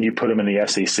goes, and you put them in the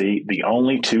SEC, the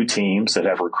only 2 teams that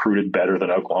have recruited better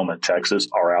than Oklahoma and Texas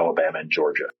are Alabama and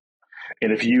Georgia.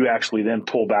 And if you actually then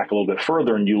pull back a little bit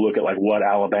further and you look at like what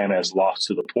Alabama has lost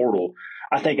to the portal,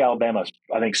 I think Alabama's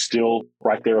still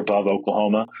right there above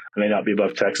Oklahoma. It may not be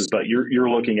above Texas, but you're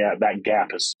looking at that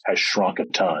gap has shrunk a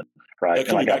ton, right?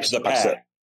 Coming back to the pack.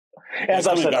 As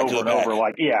I've said over and over,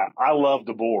 I love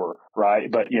DeBoer, right?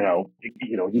 But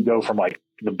you go from like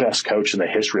the best coach in the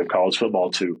history of college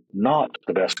football to not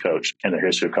the best coach in the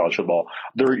history of college football.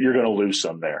 You're going to lose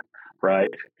some there, right?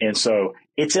 And so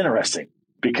it's interesting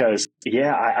because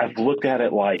I've looked at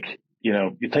it like,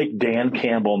 you take Dan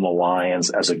Campbell and the Lions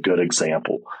as a good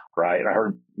example, right? And I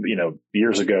heard,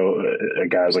 years ago, a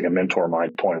guy who's like a mentor of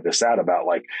mine pointed this out about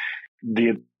like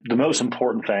the most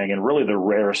important thing and really the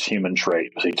rarest human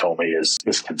trait, as he told me, is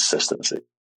consistency.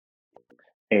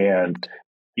 And,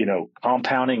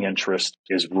 compounding interest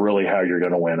is really how you're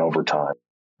going to win over time.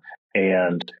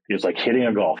 And it's like hitting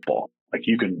a golf ball. Like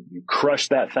you crush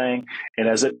that thing, and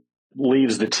as it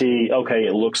leaves the tee, okay,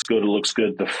 it looks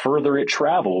good. The further it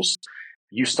travels,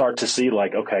 you start to see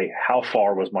like, okay, how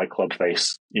far was my club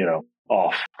face,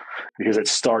 off? Because it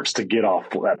starts to get off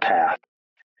that path.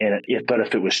 And but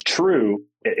if it was true,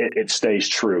 it stays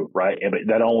true, right? And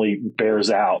that only bears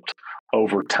out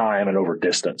over time and over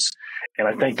distance. And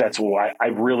I think that's why I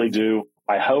really do.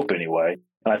 I hope anyway.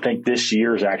 And I think this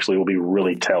year's actually will be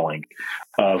really telling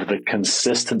of the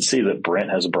consistency that Brent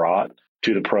has brought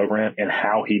to the program and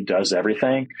how he does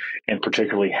everything, and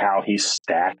particularly how he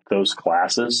stacked those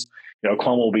classes.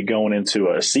 Oklahoma will be going into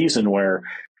a season where,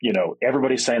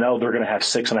 everybody's saying, they're going to have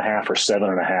 6.5 or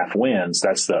 7.5 wins.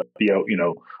 That's the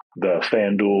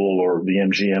FanDuel or the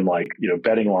MGM,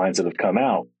 betting lines that have come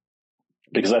out.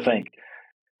 Because I think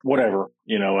whatever,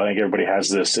 I think everybody has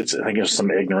this. I think there's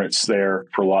some ignorance there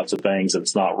for lots of things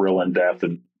that's not real in depth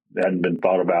and hadn't been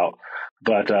thought about.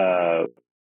 But,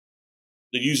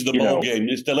 they're using the bowl game.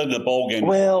 They're letting the bowl game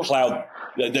cloud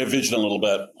their vision a little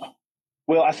bit.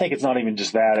 Well, I think it's not even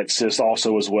just that. It's just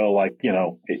also as well, like,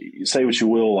 say what you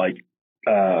will, like,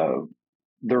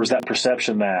 there was that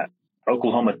perception that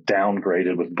Oklahoma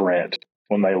downgraded with Brent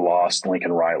when they lost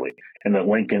Lincoln Riley, and that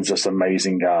Lincoln's this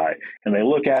amazing guy. And they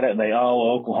look at it and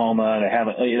Oklahoma,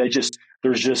 and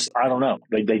there's just, I don't know.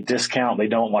 They discount, they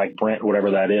don't like Brent,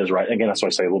 whatever that is, right? Again, that's why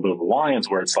I say a little bit of the Lions,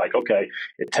 where it's like, okay,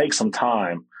 it takes some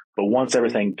time, but once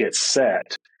everything gets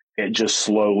set, it just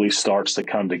slowly starts to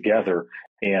come together.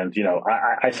 And,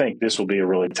 I think this will be a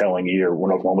really telling year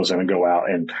when Oklahoma's going to go out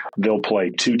and they'll play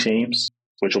two teams,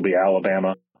 which will be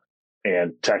Alabama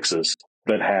and Texas,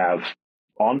 that have,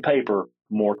 on paper,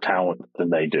 more talent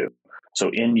than they do. So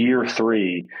in year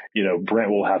 3, Brent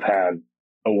will have had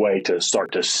a way to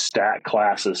start to stack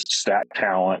classes, stack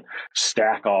talent,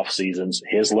 stack off seasons,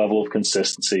 his level of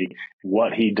consistency,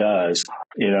 what he does,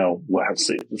 we'll have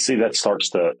to see that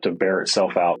starts to bear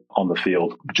itself out on the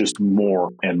field just more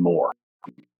and more.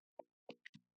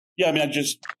 Yeah, I mean,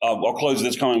 I'll close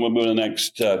this comment. We'll move to the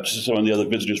next, to some of the other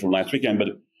visitors from last weekend. But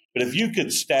if you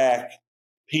could stack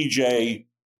PJ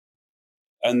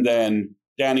and then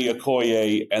Danny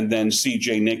Okoye and then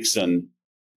CJ Nixon,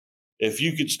 if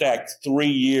you could stack 3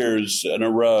 years in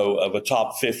a row of a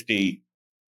top 50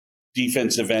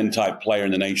 defensive end type player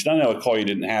in the nation. I know Okoye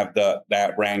didn't have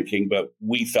that ranking, but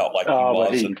we felt like he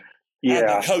was. And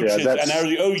the coaches and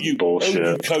the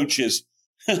OU coaches.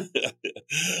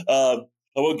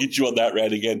 I won't get you on that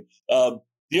rant again. The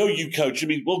OU coach,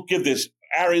 we'll give this.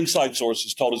 Our inside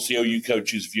sources told us the OU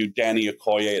coaches viewed Danny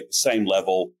Okoye at the same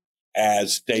level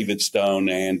as David Stone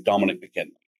and Dominic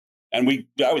McKinley. And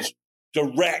that was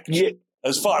direct. Yeah.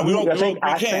 That's fine.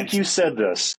 I think you said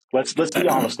this. Let's be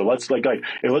honest though. Let's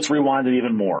rewind it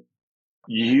even more.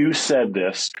 You said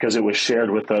this because it was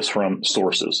shared with us from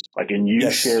sources.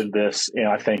 Shared this,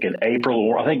 I think in April,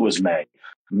 or I think it was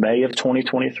May of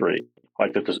 2023.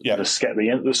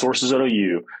 The sources at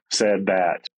OU said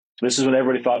that this is when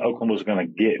everybody thought Oklahoma was going to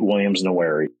get Williams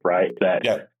Nwaneri, right?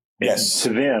 To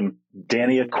them,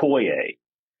 Danny Okoye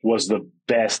was the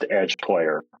best edge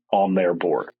player on their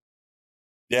board.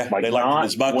 Yeah, they liked him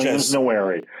as much Williams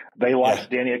Nwaneri. They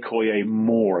liked Danny Okoye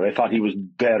more. They thought he was a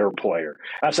better player.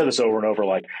 I've said this over and over.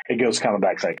 It goes kind of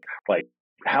back,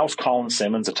 how's Colin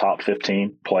Simmons a top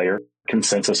 15 player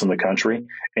consensus in the country,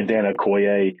 and Dan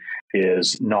Okoye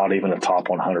is not even a top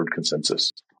 100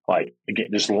 consensus? Again,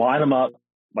 just line them up,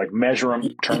 measure them,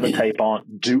 turn the tape on,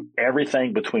 do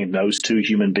everything between those two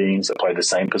human beings that play the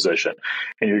same position,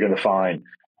 and you're going to find,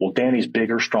 well, Danny's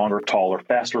bigger, stronger, taller,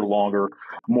 faster, longer,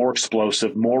 more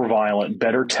explosive, more violent,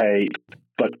 better tape.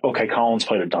 But okay, Collins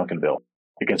played at Duncanville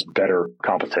against better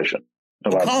competition.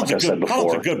 Colin's a good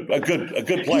player.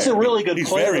 He's a really good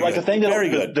player. Very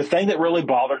good. The thing that really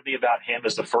bothered me about him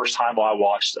is the first time I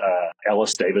watched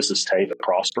Ellis Davis's tape at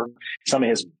Prosper. Some of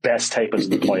his best tape is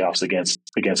in the playoffs against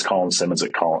Colin Simmons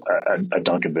at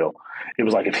Duncanville. It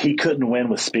was if he couldn't win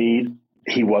with speed,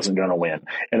 he wasn't going to win.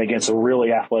 And against a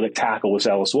really athletic tackle, which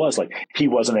Ellis was, he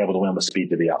wasn't able to win with speed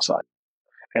to the outside.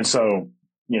 And so,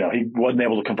 he wasn't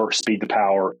able to convert speed to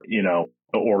power,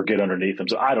 or get underneath him.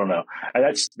 So I don't know.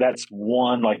 That's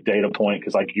one data point,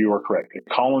 because you are correct.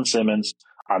 Colin Simmons,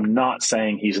 I'm not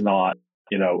saying he's not,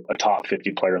 a top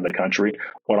 50 player in the country.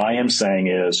 What I am saying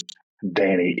is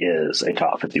Danny is a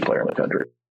top 50 player in the country.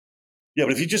 Yeah,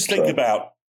 but if you just think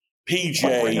about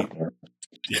PJ,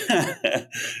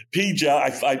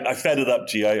 I fed it up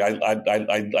to you.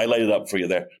 I laid it up for you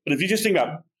there. But if you just think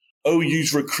about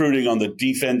OU's recruiting on the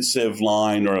defensive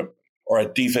line or a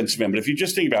defensive end, but if you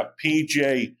just think about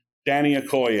PJ, Danny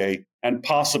Okoye, and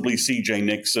possibly CJ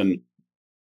Nixon,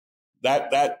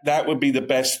 that would be the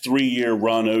best 3-year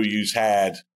run OU's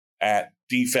had at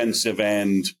defensive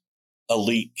end,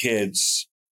 elite kids.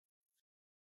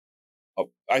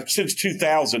 Since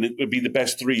 2000, it would be the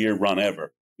best 3-year run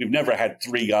ever. We've never had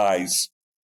 3 guys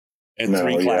in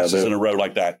 3 classes in a row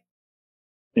like that.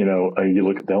 You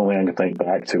look at the only thing I can think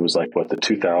back to was the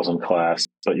 2000 class.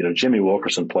 But, Jimmy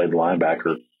Wilkerson played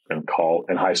linebacker in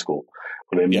high school.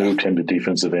 When they moved him to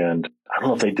defensive end, I don't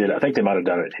know if they did. I think they might have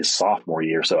done it his sophomore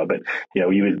year. So, but,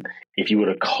 if you would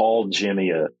have called Jimmy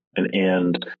an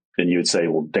end, then you would say,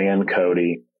 well, Dan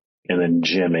Cody and then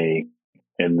Jimmy.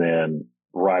 And then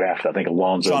right after, I think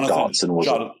Alonzo Dotson was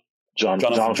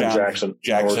Jonathan Jackson,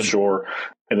 North Shore.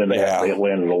 And then they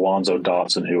landed Alonzo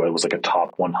Dotson, who was a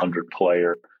top 100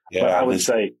 player. Yeah, but I would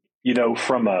say, and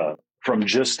Dotson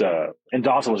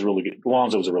was really good.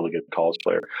 Alonzo was a really good college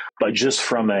player, but just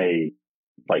from a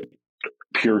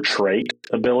pure trait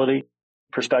ability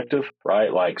perspective,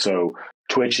 right? So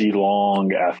twitchy,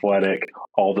 long, athletic,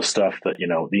 all the stuff that, the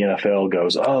NFL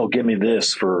goes, oh, give me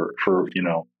this for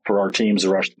for our teams to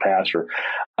rush the passer.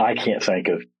 I can't think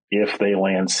of, if they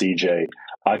land CJ,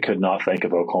 I could not think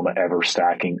of Oklahoma ever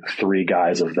stacking three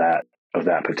guys of that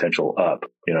potential up.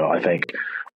 I think,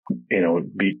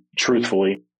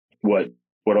 truthfully, what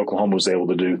Oklahoma was able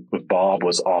to do with Bob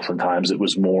was oftentimes it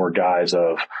was more guys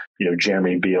of,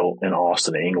 Jeremy Beal and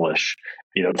Austin English,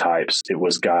 types. It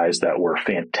was guys that were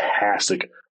fantastic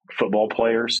football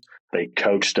players. They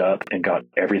coached up and got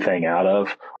everything out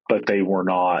of, but they were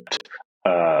not,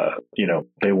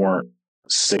 they weren't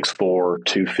 6'4",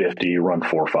 250, run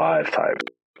 4.5 type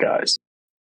guys.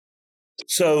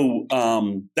 So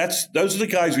those are the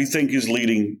guys we think is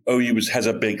leading. OU has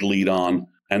a big lead on,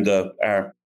 and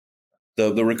the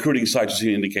recruiting sites seem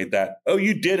to indicate that.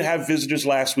 OU did have visitors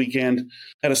last weekend,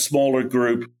 had a smaller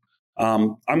group.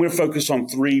 I'm going to focus on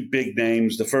three big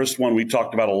names. The first one we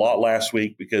talked about a lot last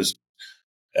week because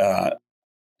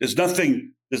there's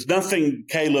nothing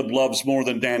Caleb loves more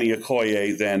than Danny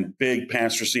Okoye than big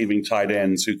pass receiving tight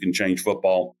ends who can change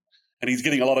football. And he's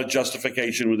getting a lot of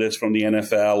justification with this from the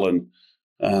NFL. And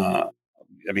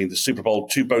the Super Bowl,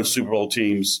 both Super Bowl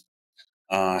teams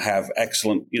have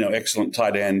excellent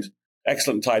tight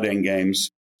end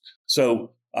games.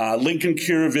 So Lincoln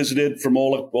Cure visited from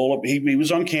he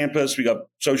was on campus. We got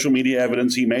social media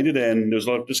evidence. He made it in. There was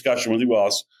a lot of discussion when he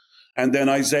was. And then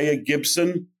Isaiah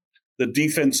Gibson, the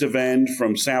defensive end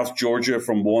from South Georgia,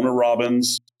 from Warner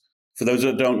Robins. For those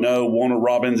that don't know, Warner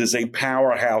Robins is a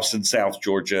powerhouse in South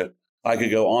Georgia. I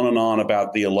could go on and on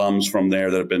about the alums from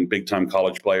there that have been big-time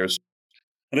college players.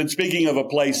 And then speaking of a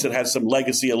place that has some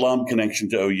legacy alum connection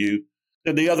to OU,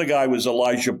 then the other guy was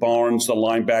Elijah Barnes, the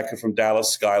linebacker from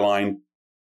Dallas Skyline.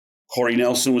 Corey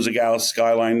Nelson was a Dallas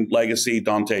Skyline legacy.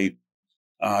 Dante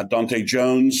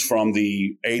Jones from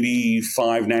the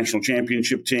 85 national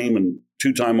championship team and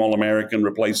two-time All-American,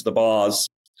 replaced the Boz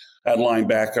at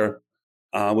linebacker,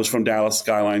 was from Dallas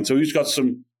Skyline. So he's got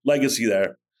some legacy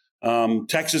there.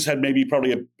 Texas had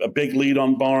probably a big lead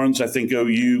on Barnes. I think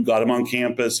OU got him on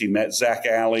campus. He met Zach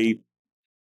Alley.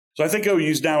 So I think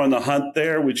OU's now in the hunt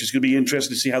there, which is going to be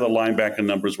interesting to see how the linebacker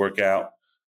numbers work out.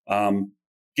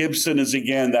 Gibson is,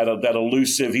 again, that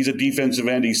elusive. He's a defensive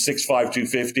end. He's 6'5",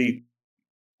 250.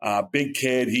 Big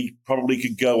kid. He probably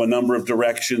could go a number of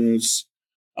directions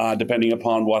depending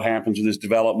upon what happens with his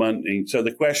development. And so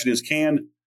the question is, can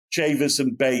Chavis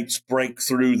and Bates break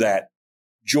through that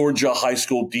Georgia high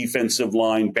school defensive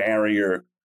line barrier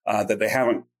that they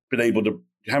haven't been able to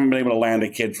land a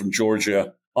kid from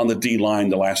Georgia on the D line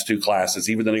the last two classes,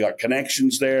 even though they got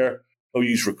connections there.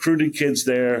 OU's recruited kids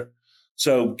there.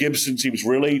 So Gibson seems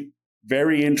really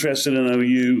very interested in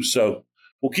OU. So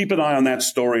we'll keep an eye on that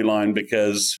storyline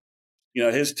because,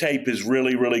 his tape is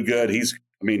really, really good. He's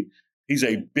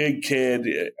a big kid.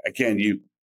 Again,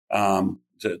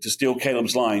 to steal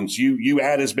Caleb's lines, you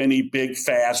add as many big,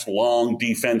 fast, long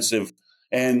defensive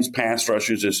ends, pass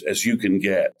rushers as you can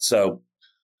get. So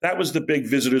that was the big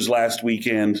visitors last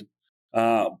weekend.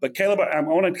 But Caleb, I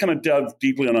want to kind of delve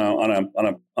deeply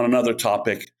on another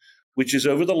topic, which is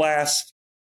over the last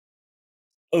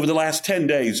 10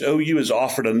 days, OU has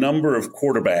offered a number of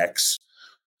quarterbacks.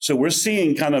 So we're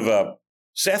seeing kind of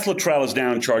Seth Luttrell is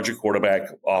now in charge of quarterback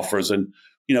offers. And,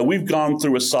 we've gone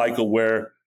through a cycle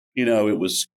where, it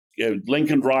was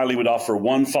Lincoln Riley would offer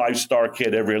one 5-star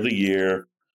kid every other year.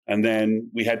 And then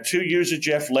we had 2 years of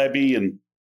Jeff Lebby, and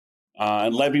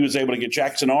Lebby was able to get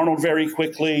Jackson Arnold very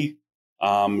quickly.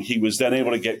 He was then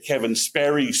able to get Kevin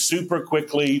Sperry super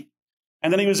quickly.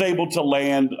 And then he was able to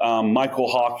land Michael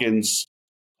Hawkins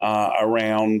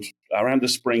around the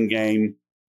spring game.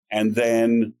 And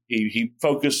then he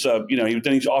focused, then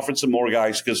he offered some more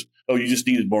guys because, you just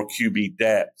needed more QB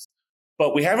depth.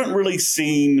 But we haven't really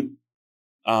seen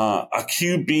a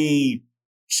QB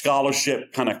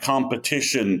scholarship kind of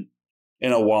competition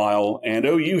in a while. And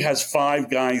OU has 5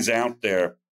 guys out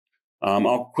there.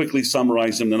 I'll quickly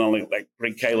summarize them, then I'll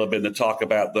bring Caleb in to talk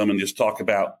about them and just talk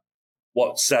about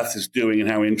what Seth is doing and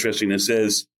how interesting this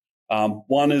is.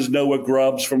 One is Noah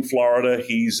Grubbs from Florida.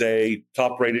 He's a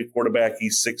top-rated quarterback.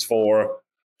 He's 6'4",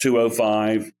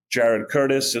 205. Jared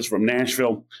Curtis is from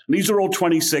Nashville. And these are all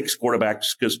 26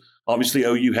 quarterbacks because obviously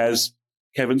OU has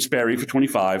Kevin Sperry for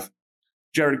 25.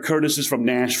 Jared Curtis is from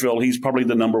Nashville. He's probably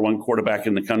the number 1 quarterback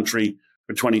in the country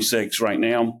for 26 right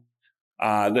now.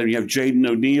 Then you have Jaden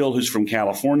O'Neal, who's from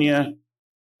California,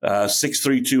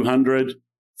 6'3", 200.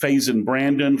 Faison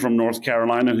Brandon from North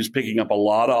Carolina, who's picking up a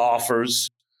lot of offers.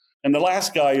 And the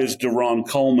last guy is Deron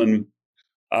Coleman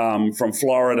from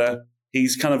Florida.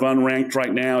 He's kind of unranked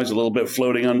right now. He's a little bit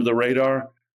floating under the radar.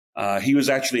 He was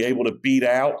actually able to beat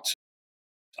out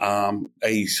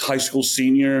a high school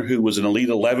senior who was an Elite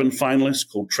 11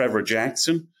 finalist called Trevor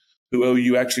Jackson. who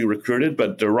OU actually recruited,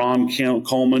 but Deron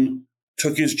Coleman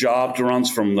took his job.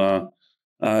 Deron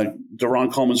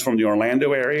Coleman's from the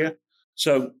Orlando area.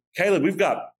 So, Caleb, we've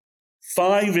got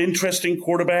 5 interesting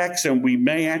quarterbacks, and we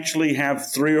may actually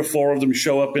have 3 or 4 of them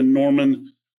show up in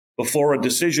Norman before a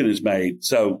decision is made.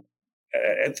 So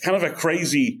it's kind of a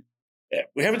crazy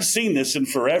 – we haven't seen this in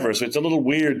forever, so it's a little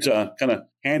weird to kind of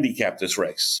handicap this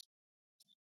race.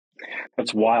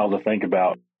 That's wild to think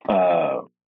about.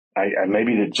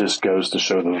 Maybe it just goes to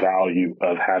show the value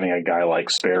of having a guy like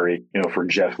Sperry, for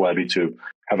Jeff Lebby to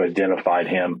have identified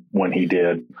him when he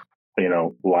did,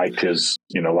 liked his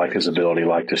ability,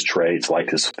 liked his traits,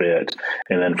 liked his fit.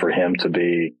 And then for him to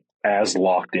be as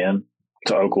locked in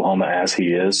to Oklahoma as he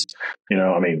is,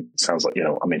 sounds like,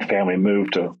 family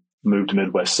moved to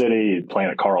Midwest City,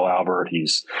 playing at Carl Albert.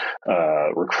 He's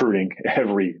recruiting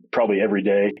probably every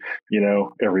day,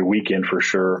 every weekend for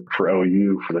sure for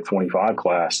OU for the 25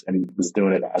 class. And he was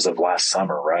doing it as of last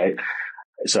summer, right?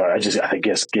 So I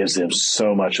guess gives them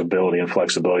so much ability and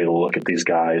flexibility to look at these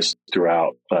guys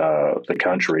throughout the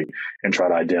country and try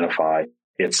to identify.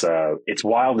 It's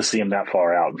wild to see him that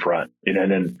far out in front.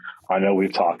 And then I know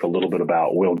we've talked a little bit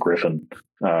about Will Griffin,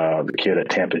 the kid at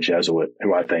Tampa Jesuit,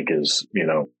 who I think is,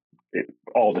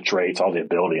 all the traits, all the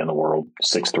ability in the world,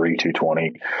 6'3",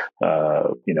 220,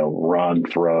 run,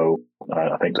 throw.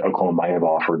 I think Oklahoma might have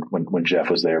offered when Jeff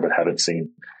was there, but I've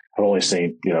only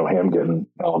seen, him getting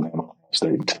Alabama,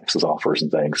 State, Texas offers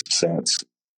and things since.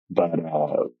 But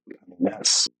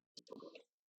that's,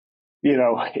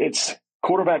 it's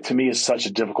quarterback to me is such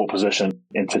a difficult position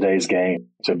in today's game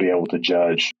to be able to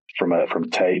judge from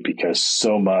tape, because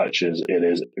so much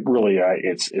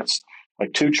it's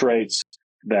like 2 traits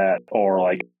that are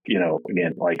like,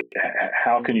 again, like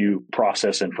how can you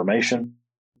process information,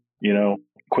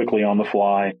 quickly on the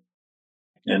fly,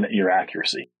 and your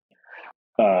accuracy.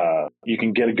 You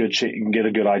can get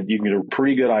a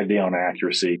pretty good idea on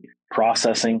accuracy.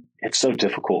 Processing, it's so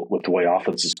difficult with the way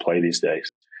offenses play these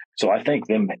days. So I think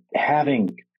them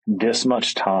having this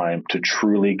much time to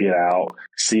truly get out,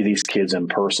 see these kids in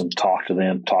person, talk to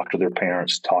them, talk to their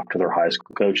parents, talk to their high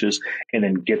school coaches, and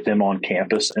then get them on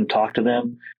campus and talk to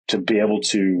them to be able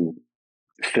to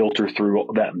filter through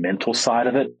that mental side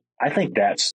of it. I think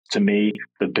that's, to me,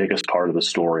 the biggest part of the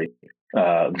story.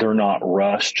 They're not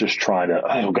rushed, just trying to,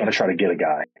 got to try to get a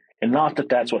guy. And not that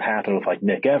that's what happened with like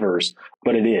Nick Evers,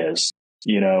 but it is.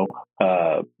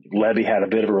 Lebby had a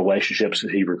bit of a relationship, so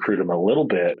he recruited him a little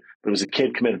bit, but it was a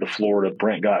kid committed to Florida.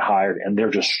 Brent got hired, and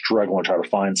they're just struggling to try to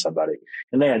find somebody.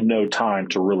 And they had no time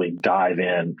to really dive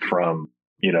in from,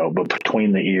 but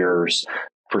between the ears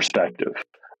perspective.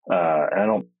 And I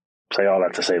don't say all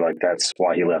that to say like that's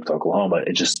why he left Oklahoma.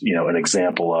 It's just, an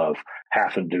example of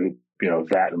having to do,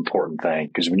 that important thing.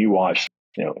 Because when you watch,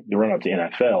 the run up to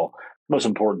NFL, most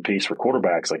important piece for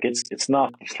quarterbacks, like it's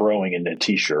not throwing in a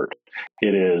t-shirt.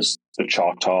 It is the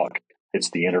chalk talk.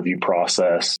 It's the interview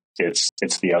process. It's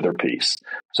the other piece.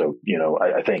 So,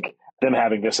 I think them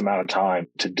having this amount of time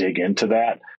to dig into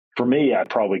that, for me, it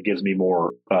probably gives me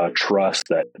more trust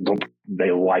that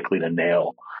they're likely to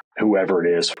nail whoever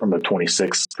it is from the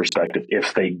 26th perspective.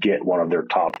 If they get one of their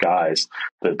top guys,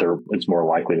 that it's more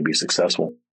likely to be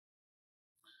successful.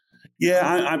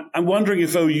 Yeah, I'm wondering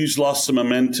if OU's lost some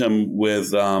momentum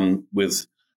with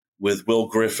Will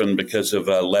Griffin because of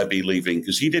Lebby leaving,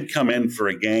 because he did come in for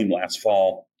a game last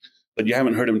fall, but you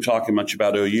haven't heard him talking much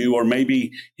about OU, or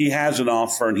maybe he has an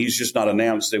offer and he's just not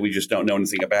announced it. We just don't know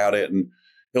anything about it, and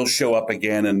he'll show up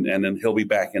again and then he'll be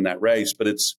back in that race. But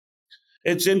it's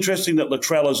interesting that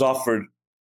Luttrell has offered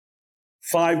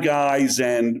 5 guys,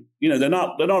 and they're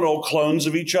not all clones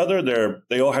of each other.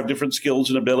 They all have different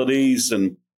skills and abilities,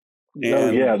 and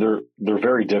they're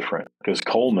very different, because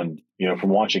Coleman, from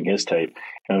watching his tape,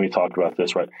 and we talked about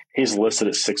this, right? He's listed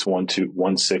at 6'1",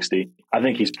 160. I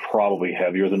think he's probably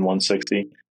heavier than 160,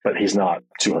 but he's not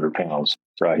 200 pounds,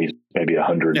 right? He's maybe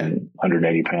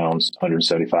 180 pounds,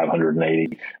 175,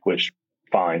 180, which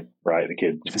fine, right? The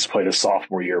kid just played a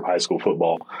sophomore year of high school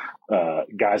football.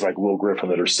 Guys like Will Griffin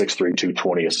that are 6'3",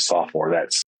 220 as a sophomore,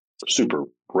 that's super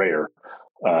rare,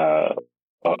 on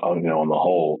the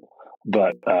whole.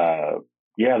 But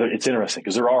it's interesting,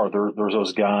 because there's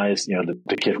those guys,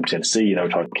 the kid from Tennessee,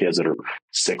 talking kids that are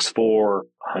 6'4",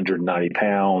 190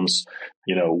 pounds,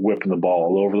 whipping the ball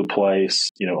all over the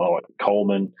place.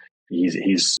 Coleman,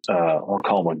 he's I'll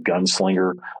call him a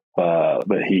gunslinger,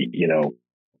 but he,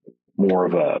 more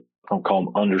of a, I'll call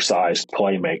him undersized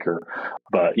playmaker.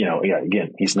 But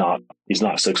again, he's not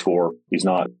 6'4", he's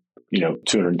not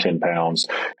 210 pounds,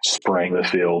 spraying the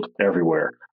field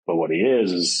everywhere. But what he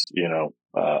is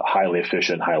highly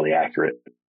efficient, highly accurate,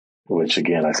 which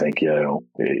again, I think,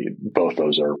 both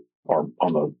those are on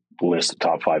the list of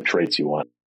top 5 traits you want.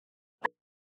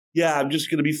 Yeah, I'm just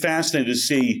going to be fascinated to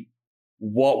see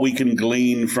what we can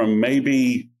glean from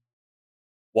maybe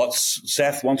what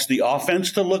Seth wants the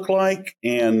offense to look like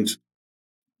and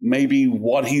maybe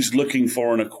what he's looking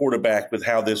for in a quarterback with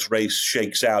how this race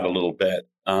shakes out a little bit.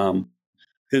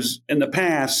 Because in the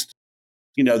past,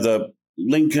 the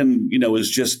Lincoln, is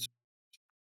just,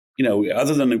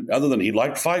 other than he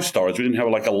liked 5 stars, we didn't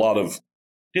have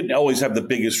didn't always have the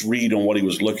biggest read on what he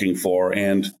was looking for.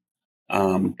 And I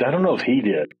don't know if he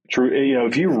did. True.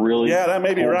 If you really, that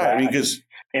may be right.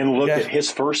 And look at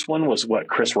his first one was what,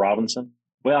 Chris Robinson?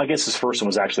 Well, I guess his first one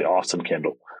was actually Austin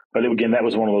Kendall. But again, that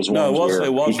was one of those ones. No,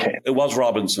 it was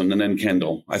Robinson and then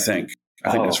Kendall. I think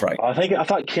that's right. I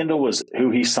thought Kendall was who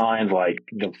he signed like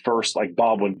the first, like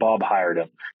when Bob hired him,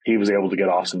 he was able to get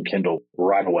Austin Kendall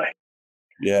right away.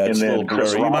 Yeah, it's and then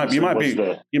Chris Robinson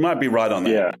you might be right on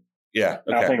that. Yeah, yeah.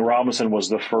 Okay. I think Robinson was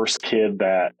the first kid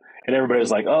that, and everybody was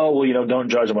like, "Oh, well, don't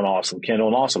judge him on Austin Kendall."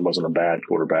 And Austin wasn't a bad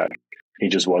quarterback. He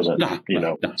just wasn't,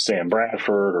 no. Sam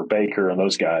Bradford or Baker and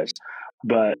those guys.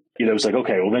 But, it was like,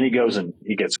 okay, well, then he goes and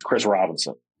he gets Chris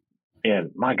Robinson. And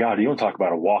my God, you want to talk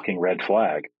about a walking red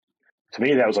flag. To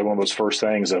me, that was like one of those first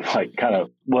things of like kind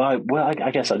of, I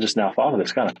guess I just now thought of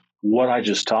this, kind of what I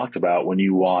just talked about when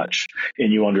you watch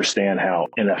and you understand how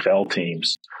NFL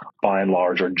teams, by and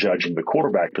large, are judging the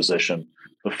quarterback position.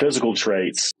 The physical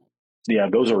traits,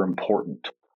 those are important,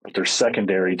 but they're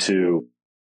secondary to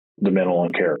the mental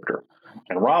and character.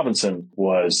 And Robinson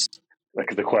was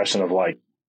like the question of like,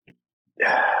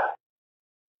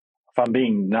 if I'm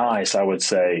being nice, I would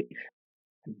say,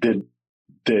 did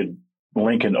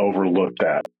Lincoln overlook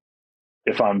that?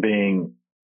 If I'm being,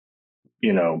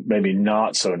 maybe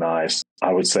not so nice,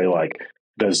 I would say, like,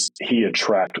 does he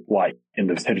attract white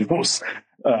individuals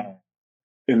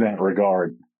in that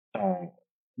regard?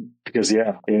 Because,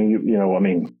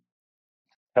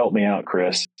 help me out,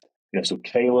 Chris. So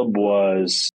Caleb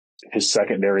was his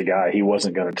secondary guy. He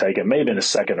wasn't going to take it. Maybe in a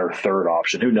second or third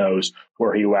option. Who knows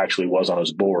where he actually was on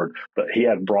his board? But he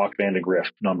had Brock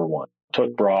Vandegrift number 1.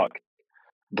 Took Brock.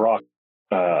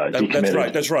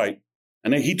 Decommitted. That's right.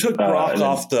 And then he took Brock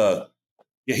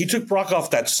he took Brock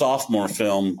off that sophomore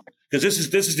film, because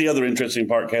this is the other interesting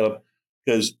part, Caleb,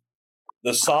 because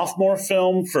the sophomore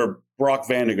film for Brock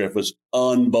Vandegrift was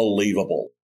unbelievable,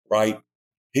 right?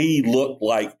 He looked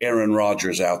like Aaron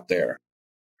Rodgers out there.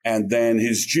 And then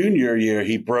his junior year,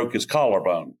 he broke his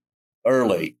collarbone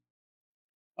early.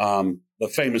 The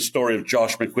famous story of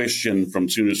Josh McCuistion from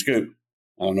Sooner Scoop.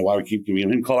 I don't know why we keep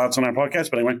giving him call-outs on our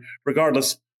podcast, but anyway,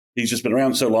 regardless, he's just been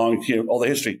around so long, all the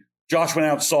history. Josh went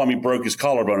out, saw him, he broke his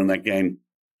collarbone in that game.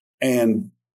 And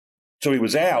so he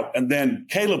was out. And then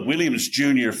Caleb Williams'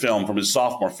 junior film from his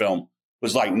sophomore film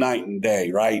was like night and day,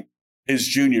 right? His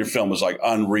junior film was like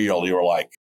unreal. You were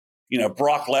like,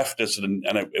 Brock left us and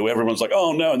everyone's like,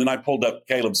 oh no. And then I pulled up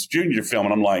Caleb's junior film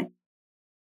and I'm like,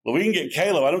 well, we can get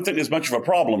Caleb. I don't think there's much of a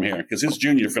problem here because his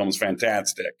junior film is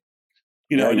fantastic.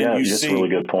 That's a really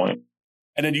good point.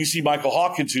 And then you see Michael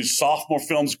Hawkins, whose sophomore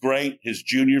film's great. His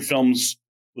junior films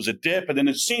was a dip. And then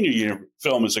his senior year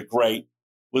film was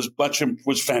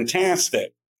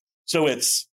fantastic. So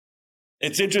it's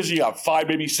interesting. You got 5,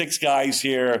 maybe 6 guys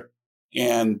here.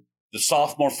 And the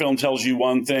sophomore film tells you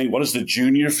one thing. What does the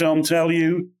junior film tell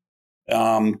you?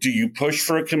 Do you push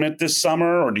for a commit this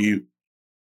summer, or do you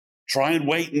try and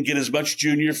wait and get as much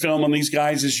junior film on these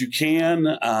guys as you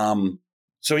can?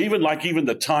 So even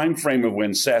the time frame of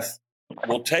when Seth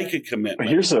will take a commitment,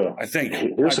 here's a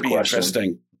question.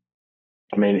 Interesting.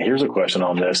 I mean, here's a question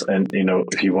on this, and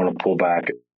if you want to pull back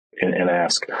and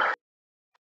ask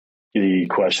the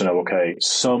question of, okay,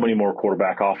 so many more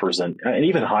quarterback offers, and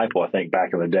even Heupel, I think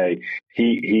back in the day,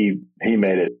 he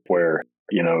made it where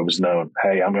it was known,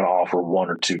 hey, I'm going to offer 1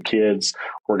 or 2 kids.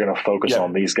 We're going to focus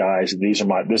on these guys.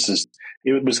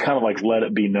 It was kind of like, let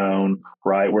it be known,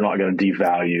 right? We're not going to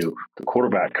devalue the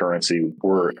quarterback currency.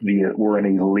 We're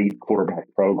an elite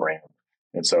quarterback program.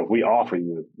 And so if we offer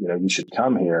you, you should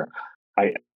come here.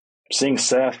 Seeing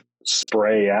Seth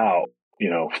spray out,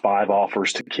 5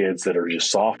 offers to kids that are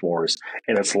just sophomores,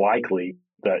 and it's likely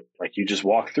that, like you just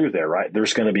walked through there, right?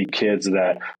 There's going to be kids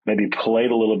that maybe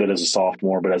played a little bit as a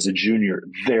sophomore, but as a junior,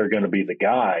 they're going to be the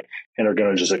guy and are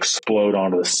going to just explode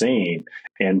onto the scene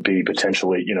and be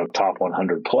potentially, top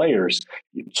 100 players.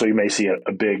 So you may see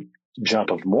a big jump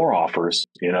of more offers,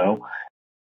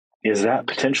 Is that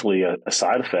potentially a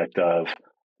side effect of,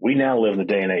 we now live in the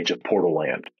day and age of portal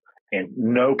land and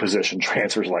no position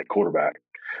transfers like quarterback?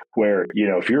 Where,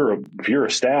 if you're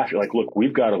a staff, you're like, look,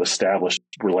 we've got to establish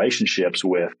relationships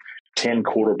with 10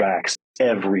 quarterbacks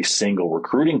every single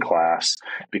recruiting class,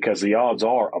 because the odds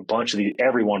are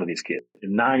every one of these kids,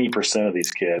 90% of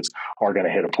these kids are going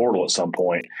to hit a portal at some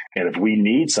point. And if we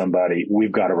need somebody,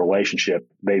 we've got a relationship.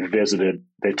 They've visited,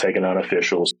 they've taken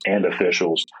unofficials and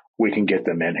officials. We can get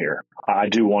them in here. I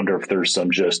do wonder if there's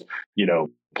some just,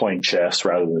 playing chess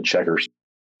rather than checkers.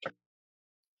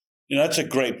 That's a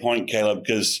great point, Caleb,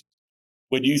 because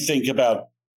when you think about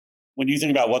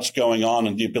what's going on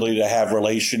and the ability to have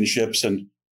relationships, and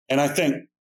I think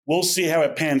we'll see how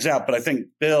it pans out, but I think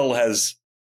Bill's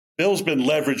been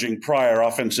leveraging prior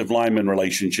offensive lineman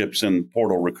relationships in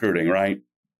portal recruiting, right?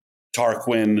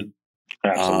 Tarquin,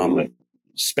 absolutely,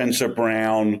 Spencer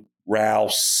Brown,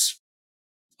 Rouse,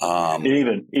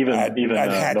 even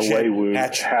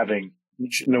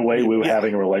Nwewu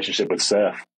having a relationship with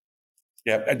Seth.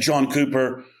 Yeah, John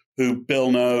Cooper, who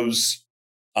Bill knows.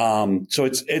 So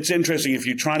it's interesting if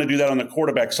you're trying to do that on the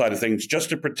quarterback side of things, just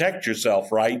to protect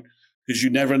yourself, right? Because you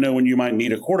never know when you might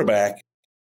need a quarterback.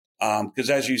 Because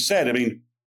as you said, I mean,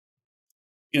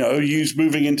 OU's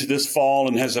moving into this fall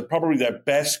and has probably their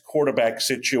best quarterback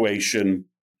situation,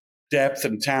 depth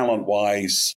and talent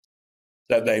wise,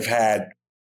 that they've had,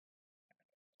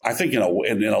 I think, in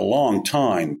a long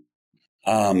time.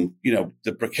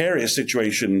 The precarious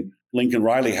situation Lincoln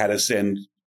Riley had us in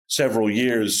several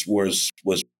years was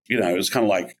it was kind of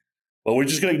like, well, we're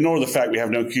just going to ignore the fact we have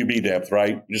no QB depth,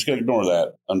 right? We're just going to ignore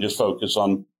that and just focus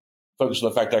on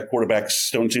the fact that quarterbacks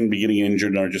don't seem to be getting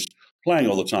injured and are just playing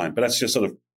all the time. But that's just sort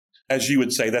of, as you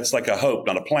would say, that's like a hope,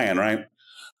 not a plan, right?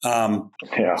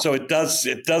 So it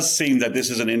does seem that this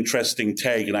is an interesting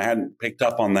take, and I hadn't picked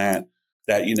up on that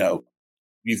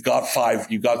you've got five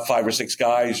or six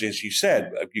guys, as you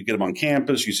said. You get them on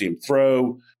campus, you see them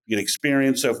throw, you get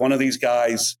experience. So if one of these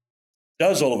guys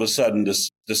does all of a sudden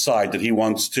decide that he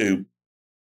wants to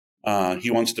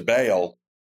bail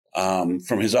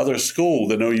from his other school,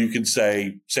 then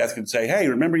Seth can say, hey,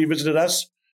 remember you visited us?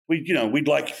 We'd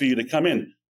like for you to come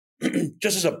in,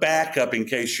 just as a backup in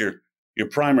case your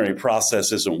primary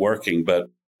process isn't working. But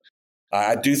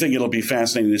I do think it'll be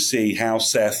fascinating to see how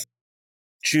Seth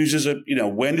chooses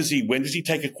when does he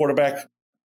take a quarterback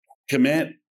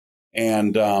commit,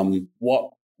 and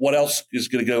what else is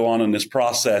going to go on in this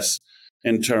process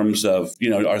in terms of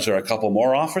is there a couple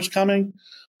more offers coming?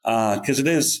 Because it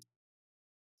is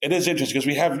interesting, because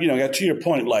we have to your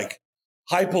point, like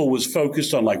Heupel was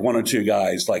focused on like one or two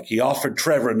guys. Like he offered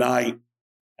Trevor Knight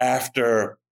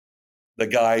after the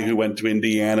guy who went to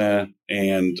Indiana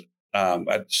and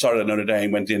started at Notre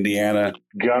Dame, went to Indiana.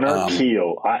 Gunnar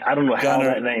Kiel. I don't know how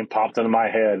that name popped into my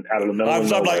head out of the middle of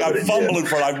nowhere. I'm fumbling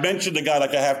for it. I've mentioned the guy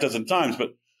like a half dozen times,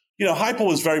 but Heupel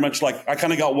was very much like, I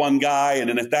kind of got one guy, and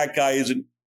then if that guy isn't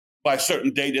by a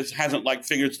certain date, it hasn't like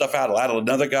figured stuff out, I'll add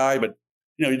another guy. But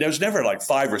there's never like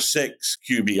 5 or 6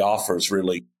 QB offers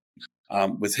really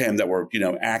with him that were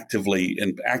actively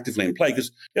in play.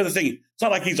 Because the other thing, it's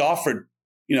not like he's offered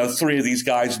 3 of these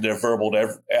guys and they're verbal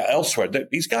elsewhere.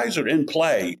 These guys are in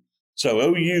play. So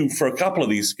OU, for a couple of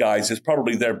these guys, is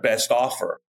probably their best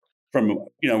offer from,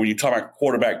 when you talk about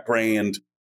quarterback brand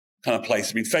kind of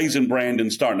place. I mean, Faison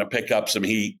Brandon's starting to pick up some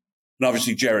heat. And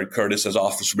obviously Jared Curtis has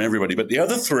offers from everybody. But the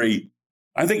other 3,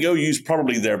 I think OU's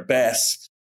probably their best,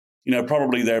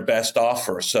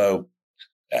 offer. So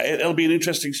it'll be an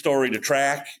interesting story to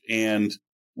track, and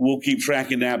we'll keep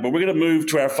tracking that. But we're going to move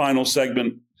to our final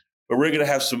segment, but we're going to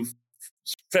have some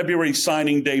February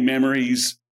signing day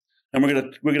memories, and we're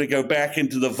going to go back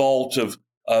into the vault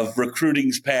of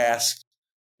recruiting's past.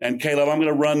 And Caleb, I'm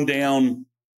going to run down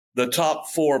the top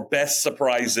 4 best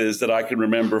surprises that I can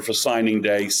remember for signing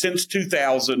day since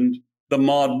 2000, the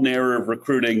modern era of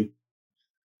recruiting.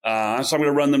 So I'm going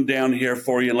to run them down here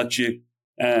for you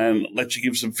and let you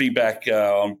give some feedback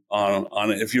on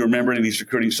if you remember any of these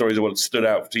recruiting stories or what stood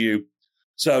out to you.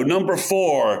 So number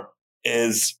 4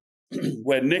 is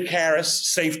when Nick Harris,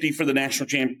 safety for the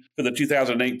for the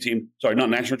 2018, sorry, not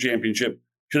national championship,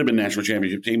 should have been national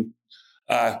championship team.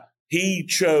 He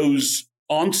chose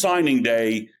on signing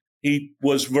day, he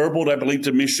was verbal, I believe,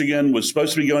 to Michigan, was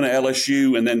supposed to be going to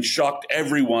LSU, and then shocked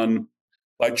everyone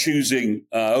by choosing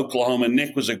Oklahoma.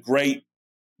 Nick was a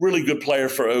really good player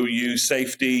for OU,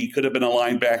 safety, could have been a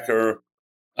linebacker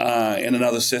in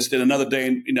another system. Another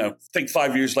day, I think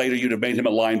 5 years later, you'd have made him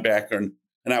a linebacker, and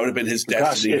that would have been his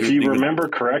destiny. Gosh, if you remember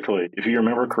correctly,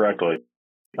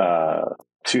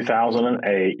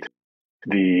 2008,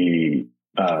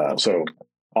 so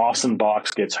Austin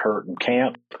Box gets hurt in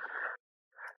camp,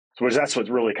 which that's what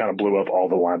really kind of blew up all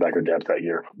the linebacker depth that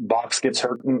year. Box gets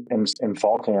hurt in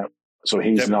fall camp, so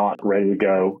he's not ready to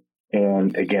go.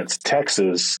 And against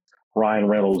Texas, Ryan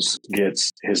Reynolds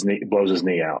blows his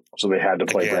knee out. So they had to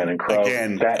play Brandon Crow.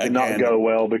 That did not go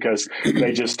well because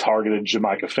they just targeted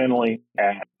Jamaica Finley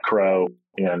at Crow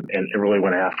and really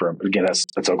went after him. Again,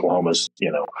 that's Oklahoma's,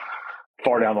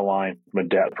 far down the line from a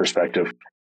depth perspective.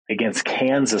 Against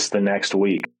Kansas the next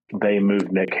week, they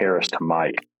moved Nick Harris to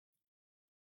Mike.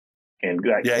 And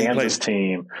that Kansas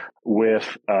team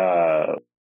with I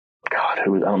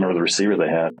don't remember the receiver they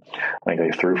had. I think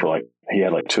they threw for he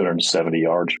had 270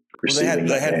 yards receiving.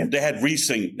 They had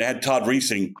Reesing. They had Todd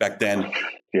Reesing back then.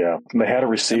 Yeah. And they had a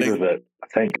receiver that I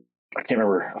can't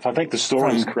remember. If I think the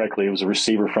story is correctly, it was a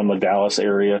receiver from the Dallas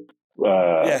area. He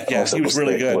was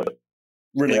really good.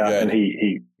 Really good. And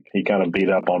he kind of beat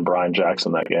up on Brian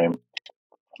Jackson that game.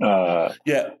 But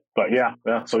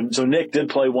So Nick did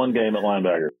play one game at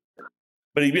linebacker.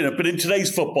 But but in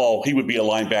today's football, he would be a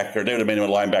linebacker. They would have made him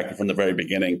a linebacker from the very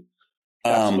beginning.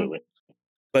 Absolutely.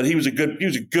 But he was a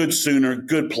good Sooner,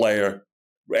 good player,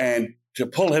 and to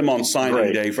pull him on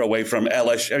signing day away from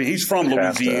LSU. I mean, he's from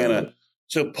Louisiana,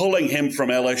 so pulling him from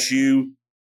LSU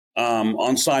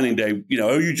on signing day,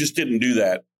 OU just didn't do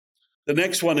that. The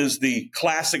next one is the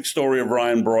classic story of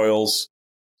Ryan Broyles.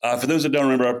 For those that don't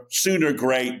remember, Sooner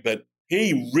great, but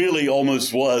he really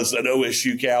almost was an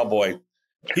OSU Cowboy.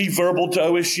 He verbaled to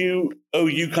OSU.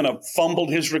 OU kind of fumbled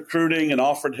his recruiting and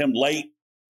offered him late,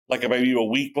 like maybe a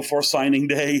week before signing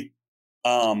day.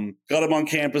 Got him on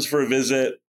campus for a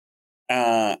visit.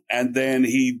 And then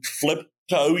he flipped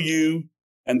to OU.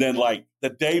 And then the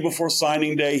day before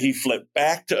signing day, he flipped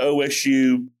back to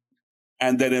OSU.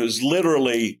 And then it was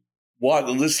literally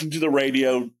listening to the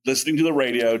radio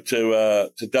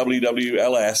to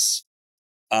WWLS.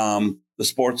 The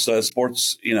sports, the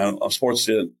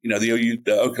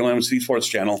Oklahoma City Sports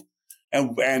Channel,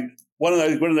 and one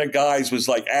of their guys was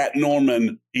at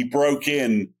Norman. He broke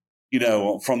in,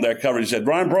 from their coverage. He said,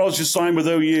 Ryan Broyles just signed with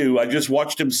OU. I just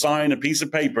watched him sign a piece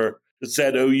of paper that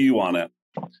said OU on it.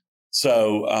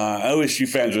 So OSU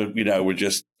fans were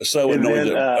just so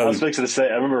annoyed. I was fixing to say,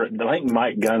 I remember, I think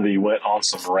Mike Gundy went on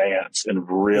some rants and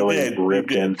really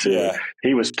ripped into it.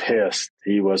 He was pissed.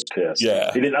 Yeah.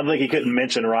 I think he couldn't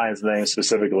mention Ryan's name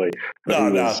specifically.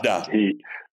 No. But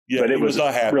it was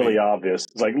really obvious.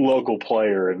 It's local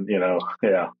player and,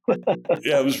 yeah.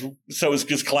 It was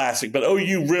just classic. But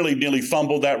OU really nearly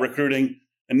fumbled that recruiting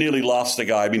and nearly lost the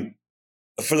guy. I mean,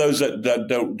 for those that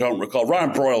don't recall,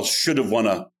 Ryan Broyles should have won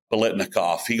a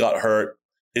Biletnikoff. He got hurt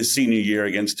his senior year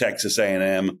against Texas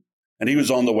A&M, and he was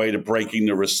on the way to breaking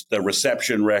the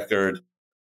reception record,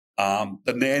 the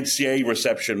NCAA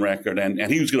reception record, and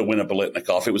he was going to win a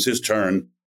Biletnikoff. It was his turn.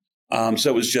 So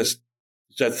it was just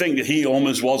to think that he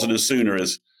almost wasn't a Sooner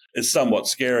is somewhat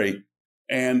scary.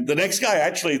 And the next guy,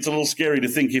 actually, it's a little scary to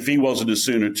think if he wasn't a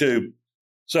Sooner too.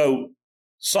 So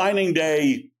signing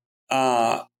day,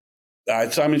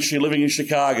 I'm living in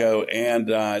Chicago, and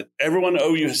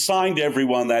OU has signed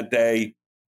everyone that day.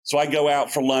 So I go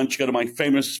out for lunch, go to my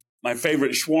favorite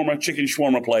chicken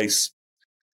shawarma place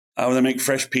where they make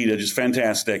fresh pita, just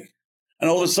fantastic. And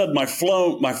all of a sudden, my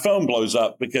phone blows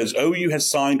up because OU has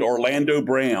signed Orlando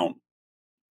Brown.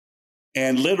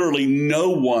 And literally no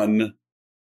one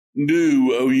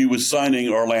knew OU was signing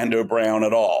Orlando Brown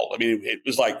at all. I mean, it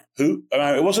was who?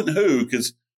 It wasn't who,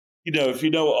 because if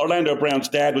Orlando Brown's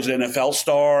dad was an NFL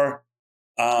star.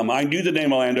 I knew the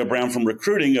name Orlando Brown from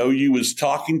recruiting. OU was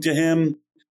talking to him.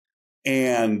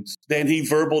 And then he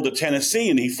verbaled to Tennessee,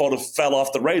 and he fell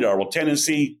off the radar. Well,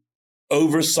 Tennessee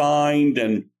oversigned,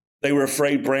 and they were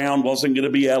afraid Brown wasn't going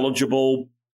to be eligible.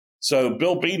 So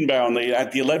Bill Biedenbaugh,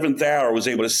 at the 11th hour, was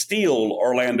able to steal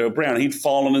Orlando Brown. He'd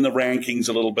fallen in the rankings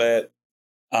a little bit,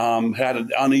 had an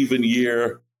uneven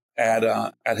year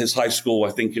at his high school.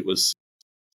 I think he was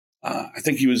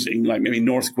in maybe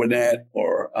North Gwinnett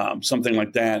or something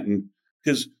like that. And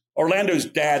because Orlando's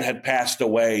dad had passed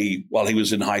away while he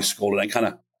was in high school, and it kind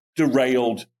of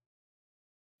derailed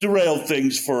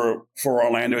things for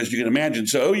Orlando, as you can imagine.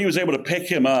 So OU was able to pick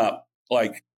him up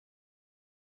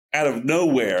out of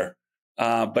nowhere.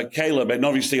 But Caleb, and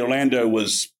obviously Orlando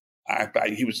was,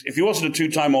 if he wasn't a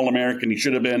two-time All-American, he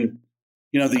should have been,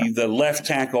 the left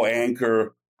tackle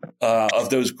anchor of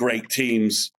those great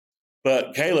teams.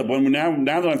 But Caleb, now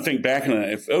that I think back on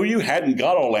it, if OU hadn't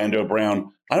got Orlando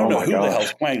Brown, I don't know who the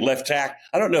hell's playing left tackle.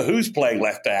 I don't know who's playing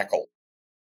left tackle.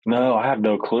 No, I have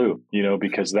no clue,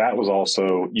 because that was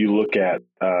also, you look at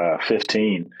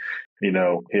 15,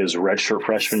 his redshirt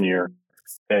freshman year,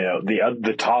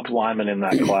 the top lineman in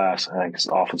that class, I think his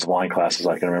offensive line classes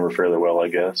I can remember fairly well, I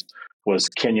guess, was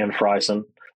Kenyon Frison,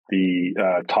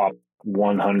 the top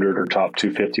 100 or top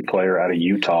 250 player out of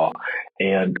Utah.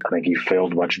 And I think he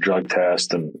failed a bunch of drug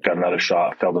tests and got another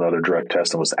shot, failed another drug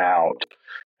test and was out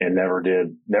and never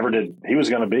did. He was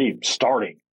going to be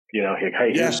starting. You know,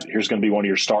 hey, here's going to be one of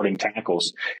your starting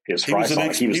tackles. He was the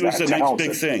next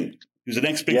big thing. He was the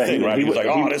next big thing, right? He was like,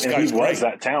 this guy's great. He was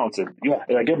that talented. Yeah,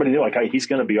 like everybody knew, like, hey, he's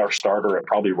going to be our starter at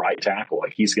probably right tackle.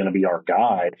 Like, he's going to be our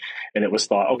guy. And it was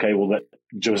thought, okay, well, that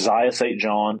Josiah St.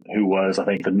 John, who was, I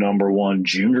think, the number one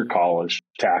junior college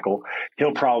tackle,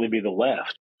 he'll probably be the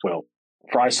left. Well,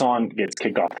 Fryson gets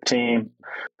kicked off the team.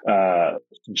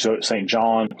 St.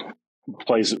 John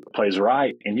plays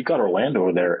right, and you've got Orlando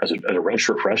over there as a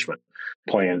redshirt freshman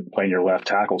playing your left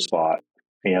tackle spot.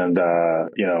 And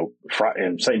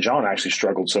and St. John actually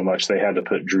struggled so much they had to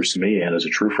put Drew Samia in as a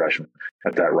true freshman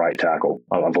at that right tackle.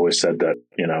 I've always said that,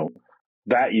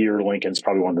 that year Lincoln's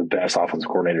probably one of the best offensive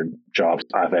coordinator jobs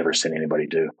I've ever seen anybody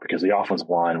do, because the offensive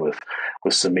line with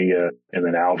Samia and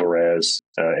then Alvarez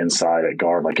inside at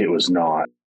guard, like the offensive line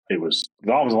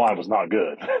was not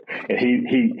good. And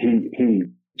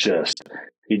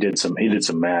he did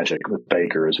some magic with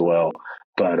Baker as well.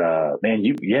 But man,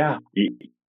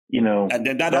 and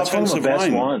then that offensive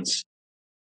line ones.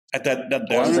 At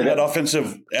that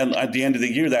offensive, and at the end of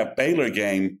the year, that Baylor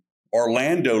game,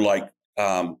 Orlando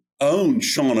owned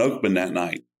Sean Oakman that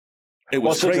night. It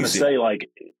was crazy. I was going to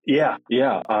say,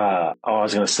 all I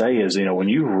was going to say is, when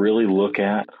you really look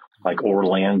at like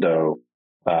Orlando,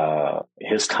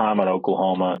 his time at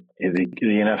Oklahoma, the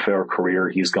NFL career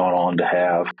he's gone on to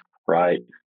have, right?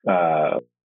 I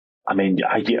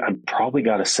probably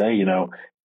got to say,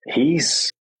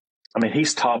 he's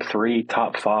top 3,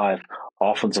 top 5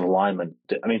 offensive lineman.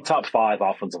 Top 5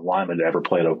 offensive lineman to ever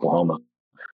play at Oklahoma.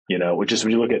 Which is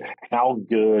when you look at how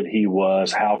good he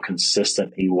was, how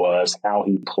consistent he was, how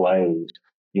he played.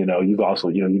 You've also,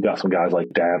 you've got some guys like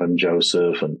Davin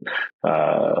Joseph and,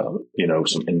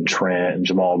 and Trent and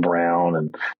Jamal Brown.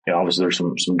 And, obviously there's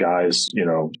some guys,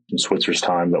 in Switzer's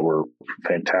time that were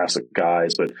fantastic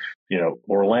guys. But,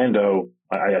 Orlando,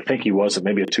 I think he was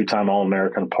maybe a 2-time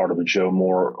All-American, part of the Joe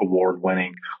Moore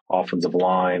award-winning offensive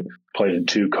line, played in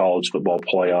 2 college football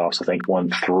playoffs, I think won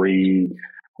 3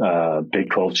 Big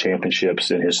 12 championships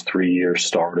in his 3 years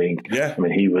starting. Yeah.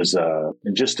 He was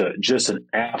just an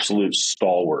absolute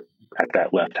stalwart at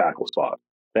that left tackle spot.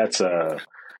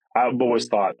 I've always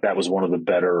thought that was one of the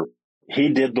better. He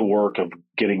did the work of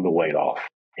getting the weight off.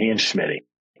 He and Schmitty,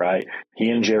 right?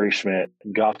 He and Jerry Schmidt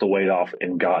got the weight off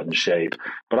and got in shape.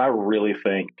 But I really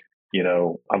think,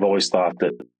 I've always thought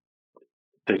that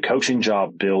the coaching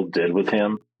job Bill did with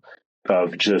him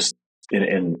of just,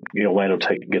 and Orlando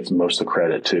gets most of the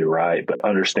credit too, right? But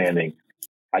understanding,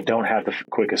 I don't have the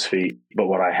quickest feet, but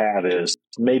what I have is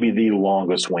maybe the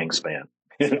longest wingspan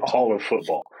in all of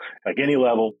football. Like any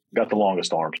level, got the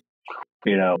longest arms,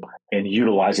 and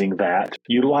utilizing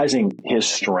his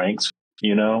strengths,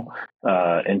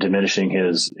 and diminishing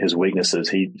his weaknesses.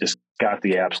 He just got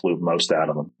the absolute most out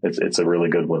of them. It's a really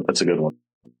good one. That's a good one.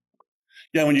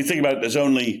 Yeah, when you think about it, there's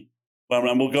only,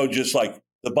 we'll go just like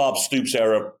the Bob Stoops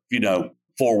era,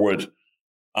 forward.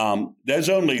 There's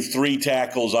only 3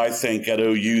 tackles, I think, at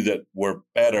OU that were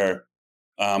better.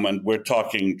 And we're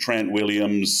talking Trent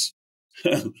Williams,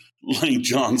 Lane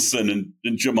Johnson,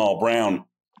 and Jamal Brown.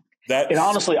 I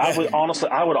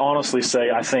would honestly say,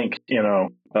 I think,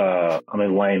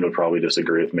 Lane would probably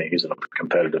disagree with me. He's a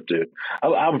competitive dude.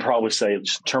 I would probably say, in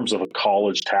terms of a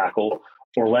college tackle,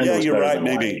 Orlando. Yeah, you're right.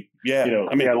 Maybe. Lane.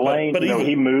 Yeah, Lane. But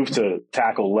he moved to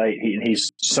tackle late.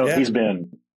 He's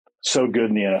been so good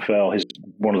in the NFL.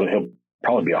 He'll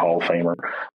probably be a Hall of Famer.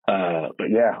 But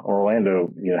yeah,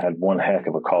 Orlando, had one heck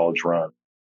of a college run.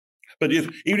 But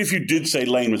even if you did say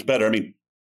Lane was better,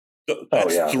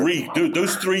 that's 3. Dude,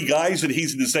 those 3 guys that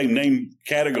he's in the same name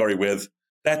category with,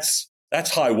 that's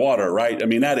high water, right?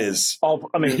 That is.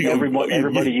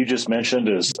 Everybody you just mentioned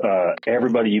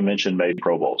everybody you mentioned made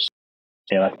Pro Bowls.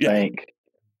 And I think,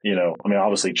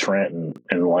 obviously Trent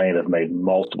and Lane have made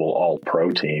multiple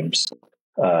All-Pro teams.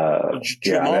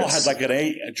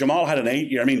 Jamal had an 8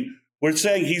 year. We're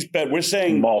saying we're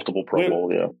saying multiple Pro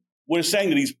Bowl. Yeah. We're saying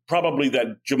that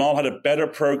that Jamal had a better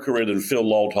pro career than Phil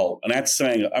Loadholt. And that's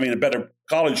saying, a better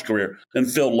college career than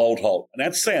Phil Loadholt. And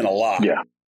that's saying a lot. Yeah,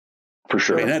 for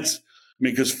sure.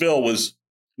 Because Phil was,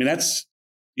 that's,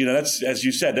 as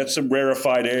you said, that's some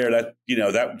rarefied air that,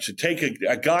 that should take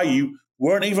a guy you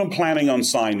weren't even planning on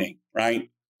signing, right?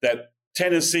 That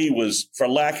Tennessee was, for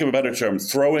lack of a better term,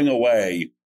 throwing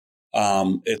away.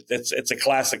 It's a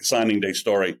classic signing day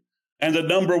story. And the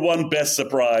number one best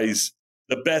surprise,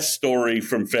 the best story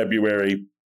from February,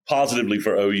 positively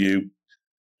for OU,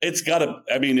 it's got to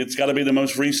be the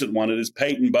most recent one. It is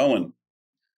Peyton Bowen.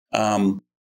 You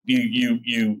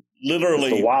literally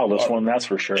it's the wildest one, that's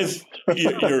for sure. He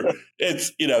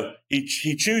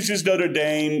chooses Notre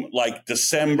Dame like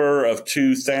December of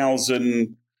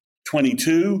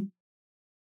 2022.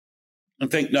 I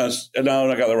think no, I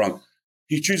got that wrong.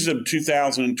 He chooses him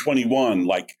 2021,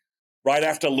 like right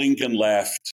after Lincoln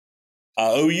left.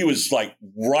 OU was like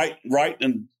right,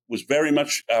 and was very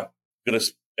much going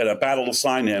to at a battle to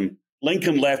sign him.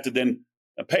 Lincoln left, and then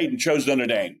Peyton chose Notre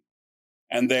Dame,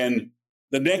 and then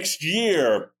the next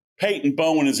year, Peyton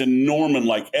Bowen is in Norman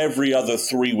like every other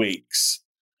 3 weeks,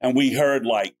 and we heard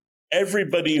like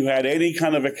everybody who had any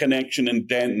kind of a connection in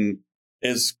Denton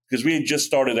is, because we had just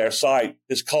started our site,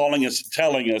 is calling us,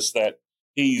 telling us that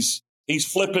he's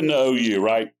flipping to OU,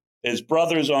 right? His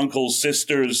brothers, uncles,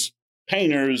 sisters,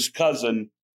 painters, cousin,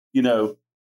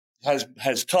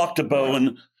 has talked to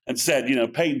Bowen and said,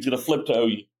 Peyton's going to flip to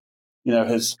OU.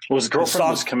 His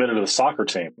girlfriend was committed to the soccer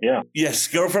team. Yeah. Yes,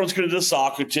 girlfriend was committed to the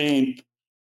soccer team.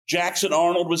 Jackson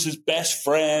Arnold was his best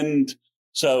friend.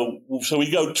 So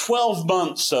we go 12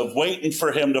 months of waiting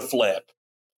for him to flip,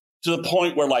 to the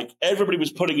point where like everybody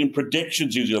was putting in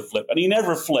predictions he was going to flip, and he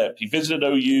never flipped. He visited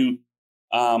OU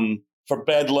for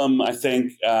Bedlam, I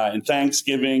think, in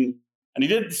Thanksgiving, and he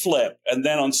didn't flip. And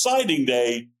then on signing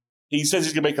day, he says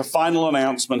he's going to make a final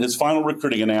announcement, his final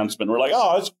recruiting announcement. We're like,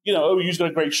 OU's got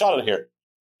a great shot at it here.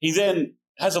 He then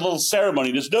has a little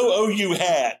ceremony. There's no OU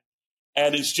hat,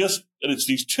 and it's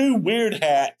these two weird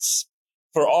hats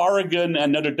for Oregon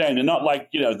and Notre Dame. And not like,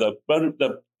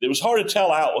 it was hard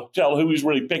to tell who he's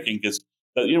really picking, because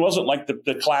it wasn't like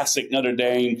the classic Notre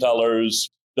Dame colors,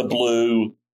 the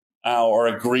blue or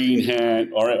a green hat,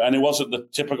 and it wasn't the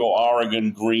typical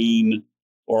Oregon green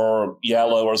or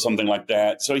yellow or something like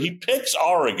that. So he picks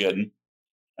Oregon,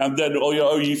 and then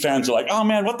OU fans are like, oh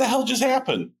man, what the hell just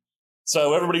happened?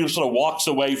 So everybody sort of walks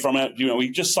away from it. We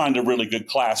just signed a really good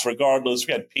class regardless.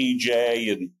 We had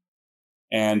PJ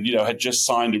and had just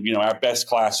signed, our best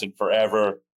class in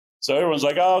forever. So everyone's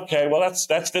like, oh, okay, well,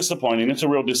 that's disappointing. It's a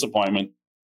real disappointment.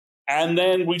 And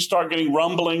then we start getting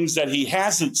rumblings that he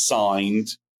hasn't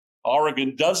signed.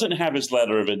 Oregon doesn't have his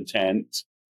letter of intent.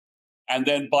 And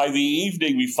then by the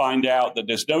evening, we find out that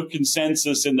there's no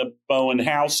consensus in the Bowen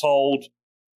household.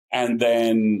 And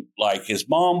then, like, his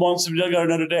mom wants him to go to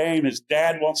Notre Dame. His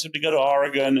dad wants him to go to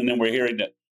Oregon. And then we're hearing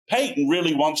that Peyton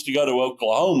really wants to go to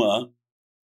Oklahoma.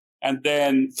 And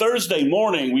then Thursday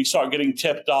morning, we start getting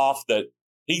tipped off that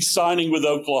he's signing with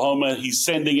Oklahoma. He's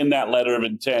sending in that letter of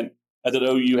intent, and that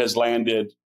OU has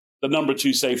landed the number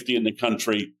 2 safety in the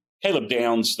country. Caleb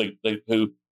Downs,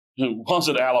 who was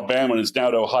at Alabama and is now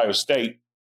at Ohio State,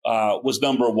 was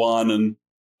number 1,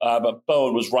 but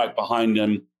Bowen was right behind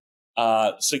him.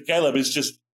 So Caleb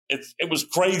is it was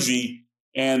crazy,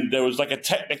 and there was like a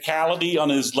technicality on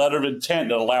his letter of intent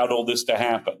that allowed all this to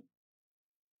happen.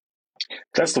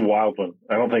 That's the wild one.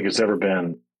 I don't think it's ever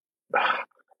been,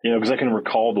 because I can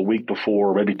recall the week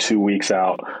before, maybe 2 weeks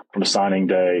out from signing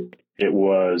day, it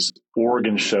was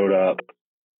Oregon showed up.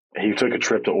 He took a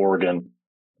trip to Oregon.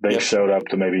 They showed up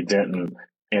to maybe Denton,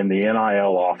 and the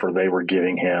NIL offer they were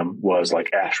giving him was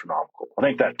like astronomical. I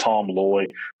think that Tom Loy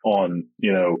on,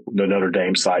 the Notre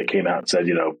Dame site came out and said,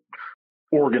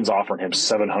 Oregon's offering him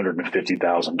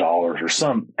 $750,000 or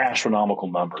some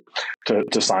astronomical number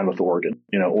to sign with Oregon.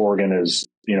 Oregon is,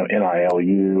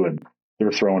 NILU, and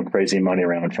they're throwing crazy money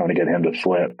around and trying to get him to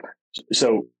flip.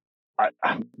 So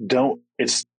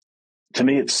to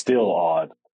me, it's still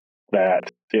odd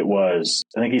that it was,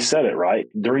 I think he said it right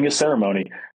during his ceremony,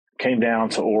 came down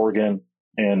to Oregon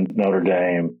and Notre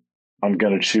Dame. I'm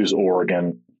going to choose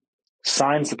Oregon,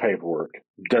 signs the paperwork,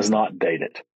 does not date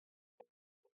it.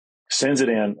 Sends it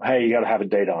in. Hey, you got to have a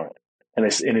date on it. And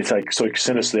it's like, so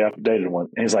send us the updated one.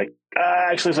 And he's like,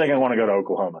 I actually think I want to go to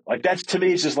Oklahoma. Like, that's, to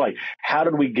me, it's just like, how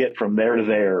did we get from there to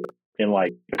there in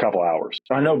like a couple hours?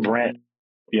 I know Brent,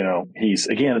 it's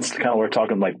kind of what we're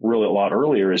talking like really a lot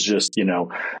earlier, is just,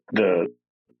 the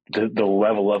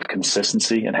level of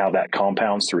consistency and how that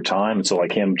compounds through time. And so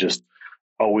like him just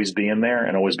always being there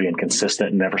and always being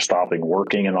consistent and never stopping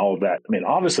working and all of that. I mean,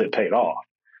 obviously it paid off.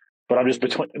 But I'm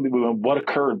just what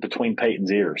occurred between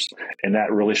Peyton's ears in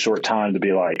that really short time to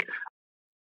be like,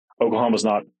 Oklahoma's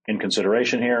not in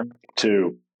consideration here,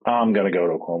 to I'm going to go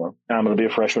to Oklahoma and I'm going to be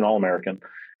a freshman All-American,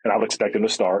 and I would expect him to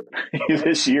start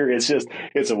this year. It's just,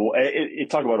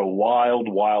 talk about a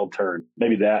wild turn.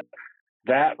 Maybe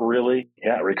that really,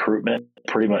 recruitment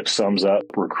pretty much sums up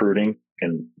recruiting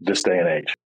in this day and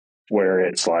age, where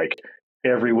it's like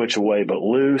every which way but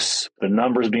loose. The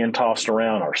numbers being tossed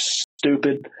around are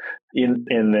stupid. And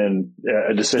then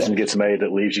a decision gets made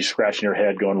that leaves you scratching your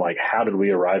head going like, how did we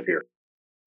arrive here?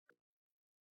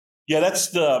 Yeah, that's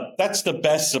the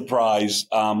best surprise.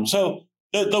 So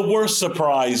the worst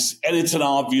surprise, and it's an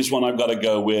obvious one I've got to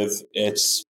go with.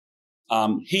 It's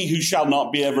He Who Shall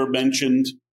Not Be Ever Mentioned.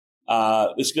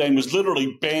 This game was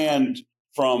literally banned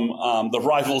from the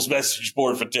Rivals message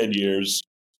board for 10 years.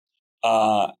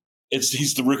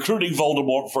 He's the recruiting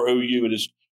Voldemort for OU. It is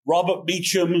Robert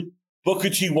Meacham, Booker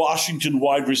T. Washington,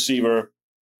 wide receiver.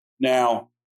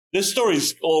 Now, this story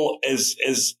is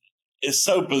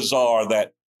so bizarre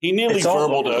that he nearly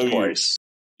verbal to OU. Place.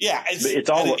 Yeah,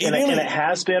 it's all, and it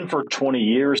has been for 20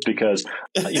 years because,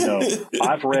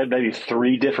 I've read maybe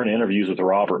 3 different interviews with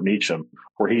Robert Meacham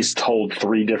where he's told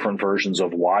 3 different versions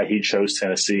of why he chose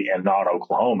Tennessee and not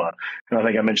Oklahoma. And I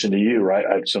think I mentioned to you, right?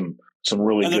 I have some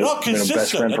really good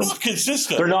best friend. They're not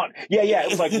consistent. They're not. Yeah. It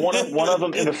was like one of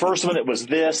them. In the first one, it was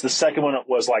this. The second one, it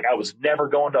was like I was never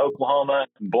going to Oklahoma.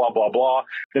 Blah blah blah.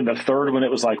 Then the third one,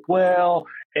 it was like, well,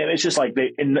 and it's just like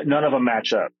none of them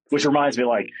match up. Which reminds me,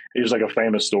 like there's like a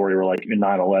famous story where like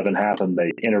 9/11 happened.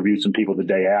 They interviewed some people the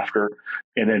day after,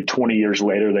 and then 20 years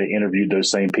later, they interviewed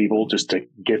those same people just to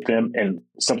get them, and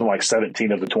something like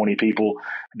 17 of the 20 people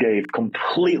gave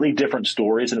completely different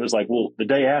stories. And it was like, well, the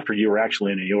day after you were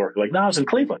actually in New York. Like, no, I was in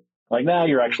Cleveland. Like, no,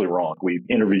 you're actually wrong. We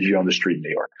interviewed you on the street in New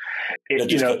York.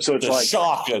 So it's like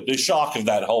the shock of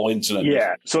that whole incident.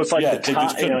 Yeah. So it's like the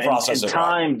time, and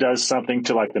time does something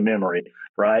to like the memory,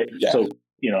 right? Yeah. So,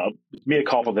 mea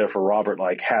culpa there for Robert,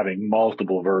 like having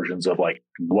multiple versions of like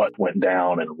what went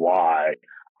down and why.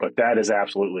 But that is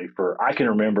absolutely I can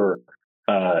remember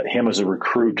him as a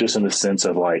recruit just in the sense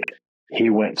of like, he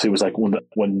was like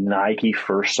when Nike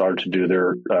first started to do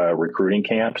their recruiting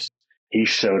camps, he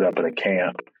showed up at a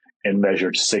camp and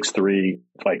measured 6'3",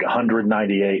 like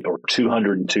 198 or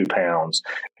 202 pounds,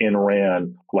 and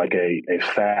ran like a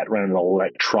ran an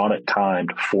electronic timed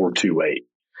 4.28.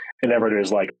 And everybody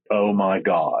was like, oh my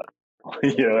God.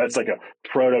 That's like a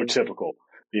prototypical,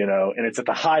 and it's at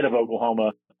the height of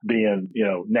Oklahoma being,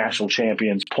 national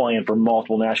champions, playing for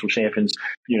multiple national champions,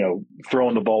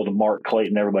 throwing the ball to Mark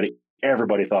Clayton. Everybody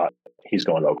thought he's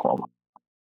going to Oklahoma.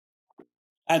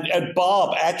 And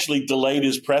Bob actually delayed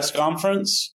his press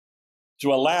conference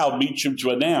to allow Meacham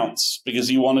to announce because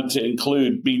he wanted to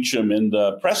include Meacham in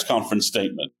the press conference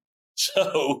statement.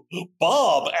 So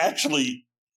Bob actually,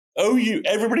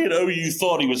 everybody at OU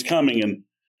thought he was coming.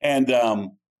 And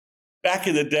back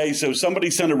in the day, so somebody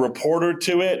sent a reporter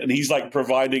to it, and he's like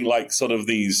providing like sort of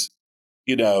these,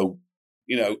 update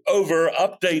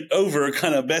over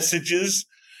kind of messages.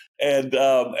 And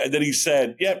then he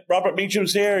said, "Yeah, Robert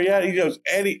Meacham's here." Yeah, he goes,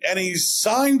 and he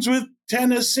signs with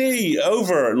Tennessee.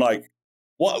 Over. And like,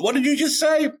 what did you just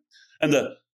say? And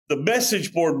the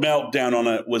message board meltdown on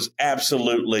it was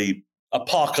absolutely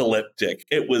apocalyptic.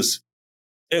 It was.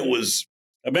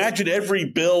 Imagine every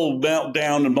bill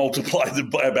meltdown and multiplied it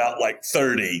by about like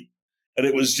 30, and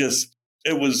it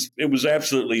was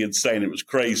absolutely insane. It was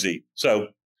crazy. So.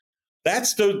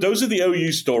 Those are the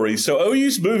OU stories. So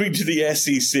OU's moving to the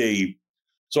SEC.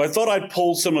 So I thought I'd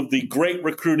pull some of the great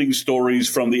recruiting stories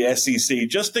from the SEC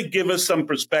just to give us some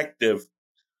perspective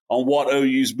on what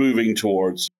OU's moving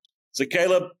towards. So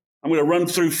Caleb, I'm going to run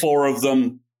through 4 of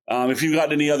them. If you've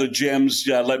got any other gems,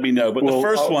 let me know. But the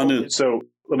first one is... So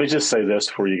let me just say this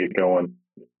before you get going.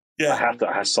 Yeah.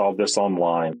 I saw this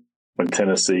online when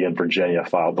Tennessee and Virginia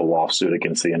filed the lawsuit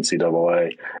against the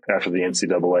NCAA after the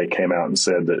NCAA came out and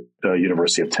said that the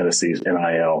University of Tennessee's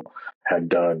NIL had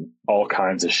done all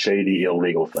kinds of shady,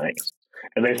 illegal things.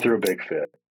 And they threw a big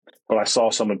fit. But I saw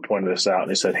someone point this out,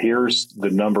 and they said, here's the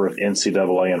number of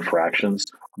NCAA infractions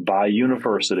by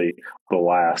university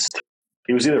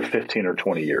it was either 15 or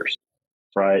 20 years,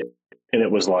 right? And it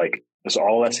was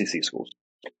all SEC schools.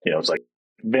 It's like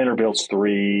Vanderbilt's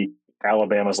 3,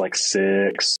 Alabama's like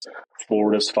 6,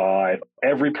 Florida's 5.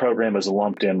 Every program is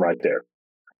lumped in right there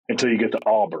until you get to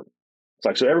Auburn. It's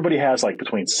like, so everybody has like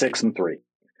between 6 and 3.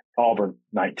 Auburn,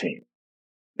 19.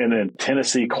 And then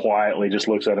Tennessee quietly just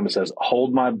looks at them and says,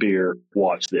 hold my beer,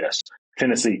 watch this.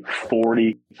 Tennessee,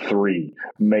 43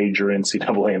 major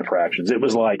NCAA infractions. It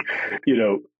was like,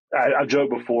 I've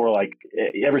joked before, like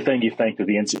everything you think that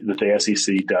the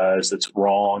SEC does that's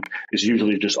wrong is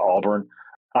usually just Auburn.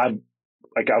 I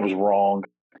was wrong.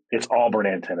 It's Auburn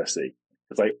and Tennessee.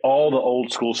 It's like all the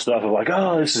old school stuff of like,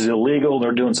 oh, this is illegal.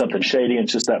 They're doing something shady. And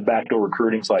it's just that backdoor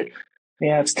recruiting. It's like,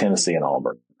 yeah, it's Tennessee and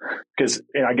Auburn.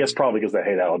 And I guess probably because they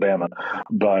hate Alabama.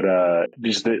 But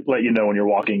just to let you know when you're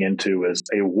walking into is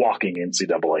a walking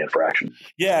NCAA infraction.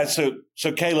 Yeah. So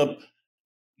Caleb,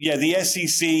 the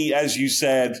SEC, as you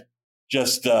said,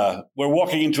 just we're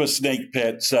walking into a snake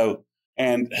pit. So,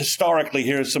 and historically,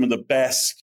 here's some of the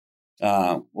best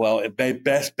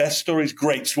Best stories,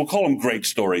 great. We'll call them great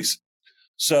stories.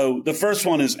 So the first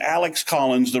one is Alex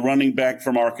Collins, the running back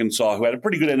from Arkansas, who had a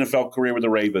pretty good NFL career with the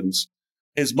Ravens.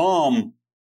 His mom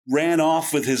ran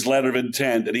off with his letter of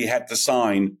intent that he had to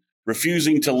sign,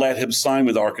 refusing to let him sign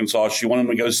with Arkansas. She wanted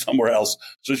him to go somewhere else.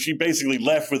 So she basically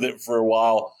left with it for a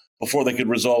while before they could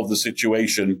resolve the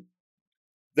situation.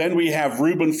 Then we have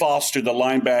Reuben Foster, the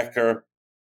linebacker,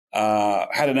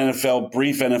 had an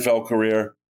brief NFL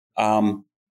career.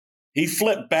 He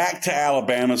flipped back to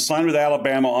Alabama, signed with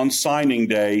Alabama on signing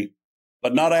day,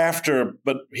 but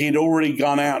he'd already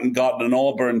gone out and gotten an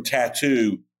Auburn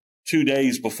tattoo 2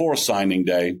 days before signing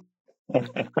day.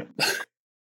 I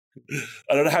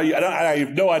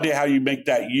have no idea how you make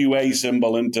that UA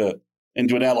symbol into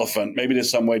an elephant. Maybe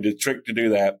there's some way to do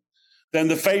that. Then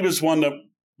the famous one that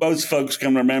most folks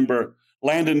can remember,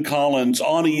 Landon Collins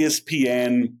on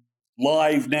ESPN,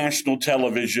 live national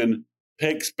television,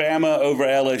 picks Bama over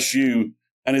LSU,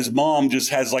 and his mom just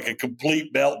has like a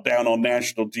complete meltdown on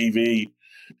national TV.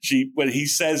 When he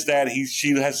says that,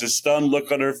 she has a stunned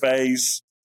look on her face.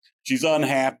 She's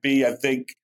unhappy. I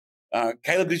think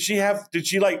Caleb, did she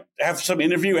have some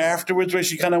interview afterwards where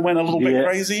she kind of went a little bit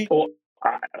crazy? Well,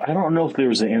 I don't know if there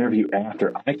was an interview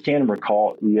after. I can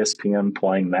recall ESPN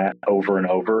playing that over and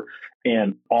over.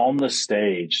 And on the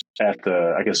stage at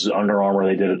I guess it was Under Armour,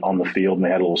 they did it on the field and they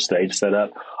had a little stage set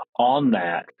up. On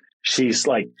that, she's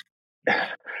like,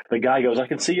 the guy goes, "I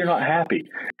can see you're not happy,"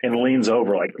 and leans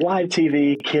over like, live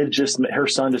TV, her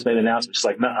son just made an announcement. She's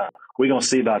like, "Nuh-uh, we're going to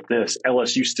see about this.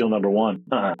 LSU still number one.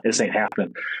 This ain't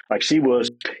happening." Like, she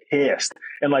was pissed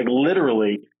and like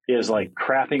literally is like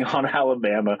crapping on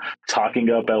Alabama, talking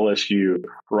up LSU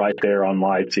right there on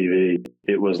live TV.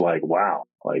 It was like, wow,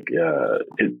 like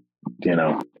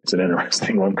it's an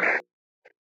interesting one.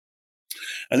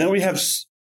 And then we have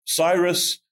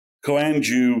Cyrus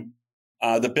Koanju,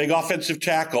 the big offensive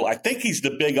tackle. I think he's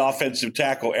the big offensive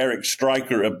tackle Eric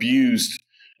Stryker abused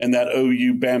in that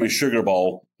OU Bama Sugar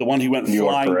Bowl. The one he went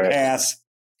flying past.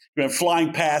 He went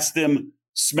flying past him,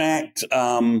 smacked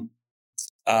AJ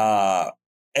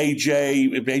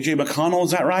McConnell.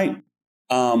 Is that right?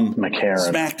 McCarron.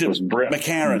 Smacked him.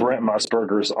 McCarron. Brent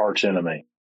Musburger's arch enemy.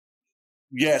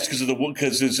 Yes, because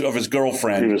of his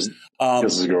girlfriend.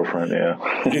 Because his girlfriend, yeah.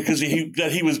 Because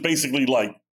he was basically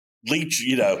like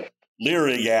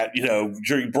leering at,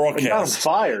 during broadcast. He got him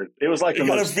fired. It was like like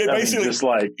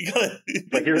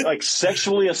you're like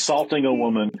sexually assaulting a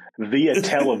woman via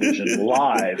television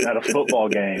live at a football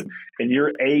game, and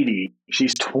you're 80,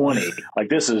 she's 20. Like,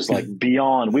 this is like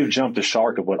beyond. We've jumped the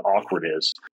shark of what awkward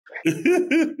is. But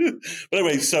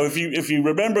anyway, so if you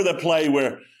remember the play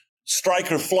where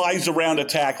Stryker flies around a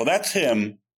tackle, that's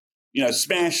him.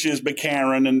 Smashes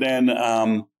McCarron, and then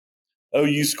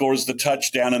OU scores the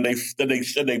touchdown, and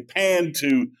they pan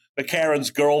to McCarron's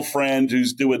girlfriend,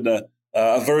 who's doing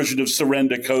a version of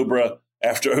Surrender Cobra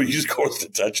after OU scores the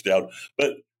touchdown.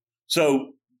 But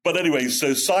anyway,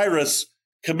 so Cyrus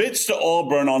commits to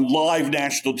Auburn on live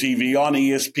national TV on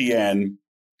ESPN.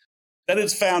 Then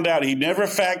it's found out he never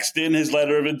faxed in his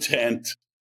letter of intent.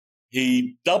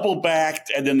 He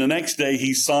double-backed, and then the next day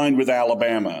he signed with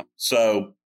Alabama.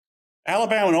 So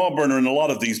Alabama and Auburn are in a lot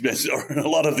of these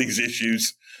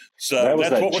issues. So that was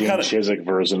that's that what Jim Chizik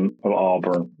version of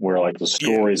Auburn, where like the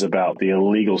stories about the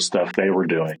illegal stuff they were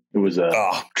doing. It was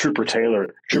Trooper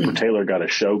Taylor. Trooper Taylor got a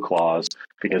show clause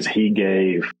because he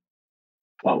gave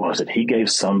He gave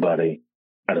somebody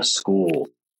at a school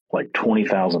like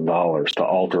 $20,000 to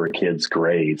alter a kid's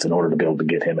grades in order to be able to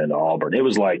get him into Auburn. It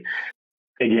was like,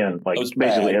 again, like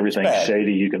basically everything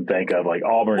shady you can think of, like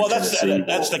Auburn. Well, that's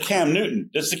the Cam Newton.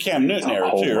 That's the Cam Newton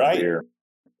era too, right?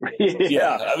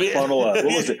 Yeah. I mean, funnel up. What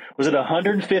was it? Was it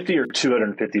 $150,000 or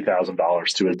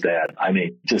 $250,000 to his dad? I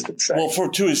mean, just insane. Well,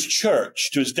 to his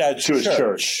church, to his dad's church. His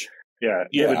church. Yeah.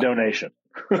 Give a donation.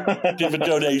 Give a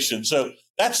donation. So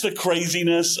that's the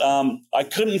craziness. I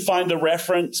couldn't find a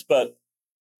reference, but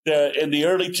in the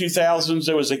early 2000s,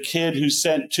 there was a kid who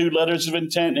sent 2 letters of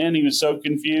intent in. He was so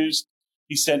confused.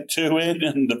 He sent 2 in,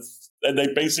 and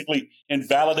they basically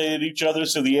invalidated each other.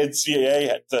 So the NCAA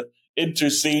had to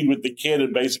intercede with the kid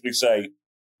and basically say,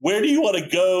 where do you want to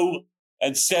go,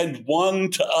 and send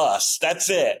one to us? That's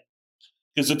it.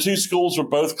 Because the 2 schools were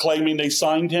both claiming they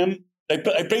signed him. They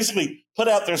basically put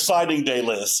out their signing day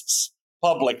lists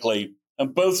publicly,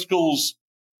 and both schools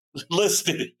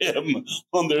listed him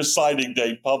on their signing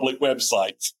day public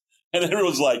websites. And it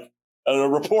was like, a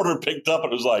reporter picked up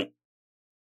and was like,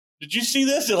 did you see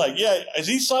this? They're like, yeah, has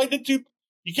he signed it too?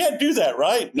 You can't do that,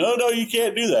 right? No, you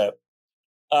can't do that.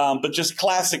 But just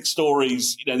classic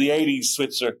stories, the 80s,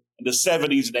 Switzer, the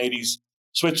 70s and 80s.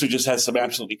 Switzer just has some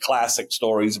absolutely classic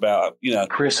stories about,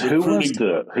 Chris, who was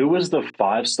the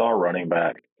 5-star running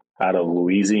back out of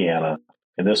Louisiana?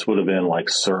 And this would have been like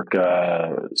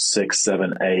circa 6,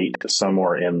 7, 8,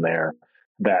 somewhere in there,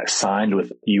 that signed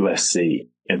with USC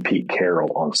and Pete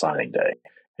Carroll on signing day.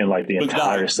 And like the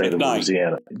entire state of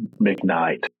Louisiana,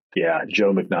 McKnight. Yeah,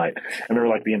 Joe McKnight. I remember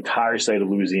like the entire state of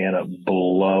Louisiana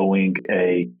blowing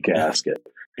a gasket.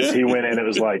 Because he went in, it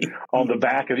was like on the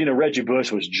back of, Reggie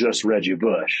Bush was just Reggie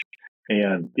Bush.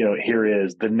 And, here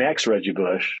is the next Reggie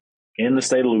Bush in the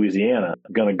state of Louisiana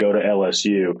going to go to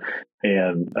LSU.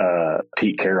 And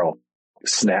Pete Carroll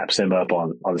snaps him up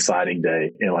on signing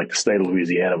day. And like the state of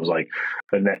Louisiana was like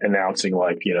announcing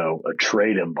like, a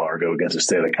trade embargo against the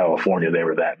state of California. They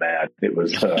were that mad. It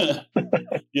was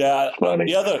yeah. funny.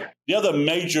 The other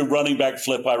major running back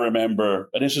flip I remember,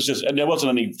 and this was just, and there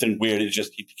wasn't anything weird. It's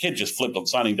just the kid just flipped on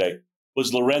signing day,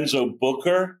 was Lorenzo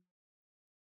Booker,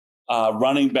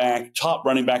 running back, top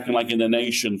running back in the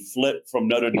nation, flipped from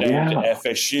Notre Dame to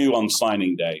FSU on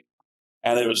signing day.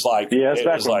 And it was like, it's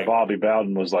back when Bobby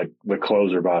Bowden was like the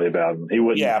closer. Bobby Bowden.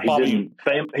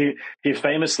 He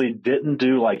famously didn't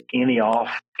do like any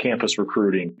off-campus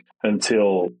recruiting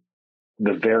until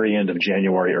the very end of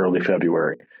January, early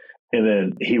February, and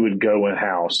then he would go in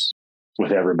house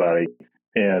with everybody,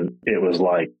 and it was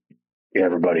like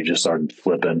everybody just started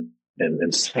flipping.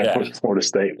 And Florida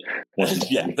State.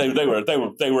 Yeah, they were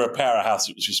a powerhouse.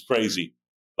 It was just crazy,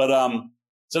 but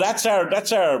so that's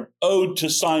our ode to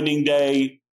signing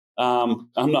day. I'm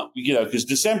not, because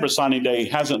December signing day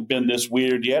hasn't been this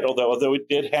weird yet, although it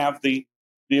did have the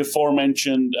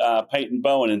aforementioned Peyton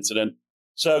Bowen incident.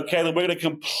 So, Caleb, we're going to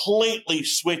completely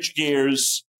switch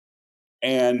gears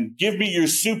and give me your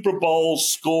Super Bowl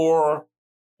score,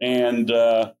 and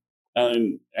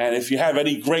if you have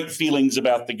any great feelings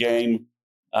about the game,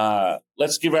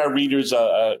 let's give our readers,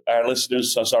 our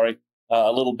listeners,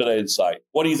 a little bit of insight.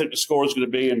 What do you think the score is going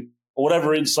to be, and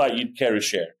whatever insight you'd care to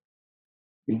share?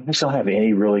 I don't have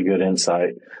any really good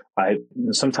insight.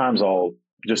 Sometimes I'll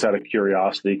just out of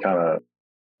curiosity kind of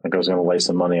think I was going to lay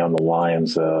some money on the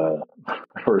Lions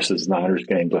versus Niners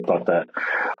games. I thought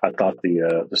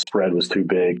the spread was too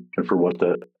big, and for what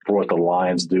the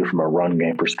Lions do from a run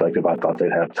game perspective, I thought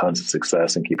they'd have tons of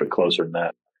success and keep it closer than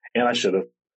that. And I should have,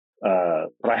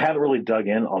 but I haven't really dug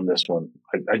in on this one.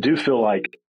 I do feel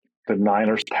like the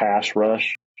Niners pass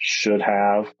rush should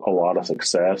have a lot of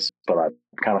success, but I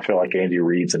kind of feel like Andy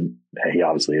Reid's, and he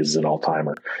obviously is an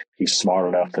all-timer. He's smart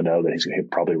enough to know that he'll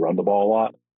probably run the ball a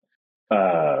lot.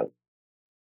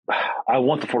 I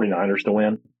want the 49ers to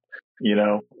win,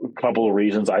 a couple of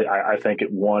reasons. I think it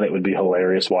would be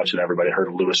hilarious watching everybody. I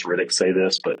heard Louis Riddick say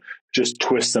this, but just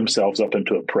twist themselves up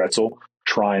into a pretzel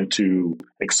trying to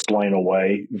explain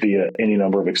away via any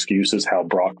number of excuses how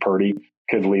Brock Purdy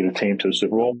could lead a team to a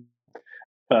Super Bowl,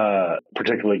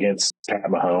 particularly against Pat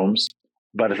Mahomes.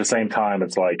 But at the same time,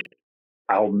 it's like,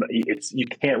 you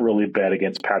can't really bet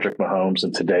against Patrick Mahomes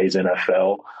in today's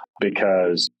NFL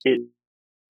because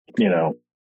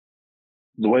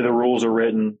the way the rules are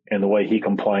written and the way he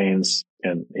complains,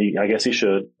 and I guess he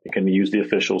can use the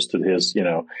officials to his,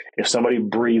 if somebody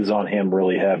breathes on him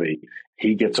really heavy,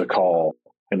 he gets a call,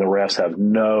 and the refs have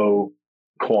no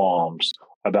qualms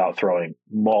about throwing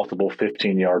multiple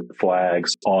 15-yard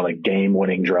flags on a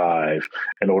game-winning drive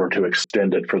in order to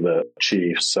extend it for the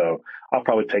Chiefs. So I'll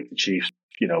probably take the Chiefs,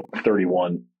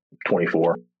 31-24.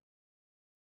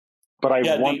 But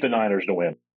I want the Niners to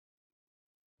win.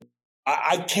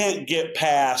 I can't get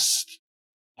past.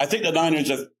 I think the Niners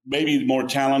are maybe more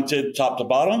talented top to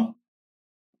bottom.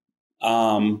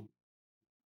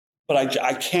 But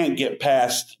I can't get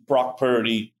past Brock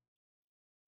Purdy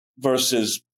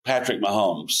versus Patrick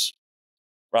Mahomes.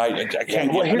 Right? I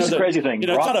can't. Well, here's the crazy thing.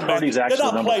 Brock Purdy's actually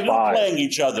number 5. They're not playing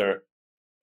each other.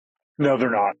 No,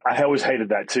 they're not. I always hated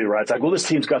that too, right? It's like, well, this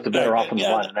team's got the better offensive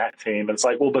line than that team. And it's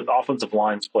like, well, but offensive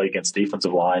lines play against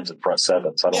defensive lines and front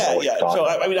sevens. I don't know what you're talking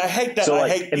about. So, I mean, I hate that. I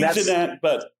hate using that,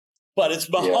 but it's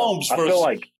Mahomes versus, I feel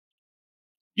like,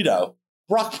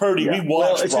 Brock Purdy. We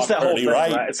watched Brock Purdy,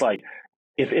 right? It's like,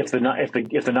 if the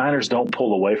Niners don't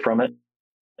pull away,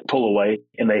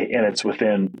 and it's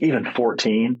within even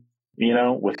 14,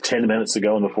 with 10 minutes to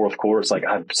go in the fourth quarter, it's like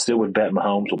I still would bet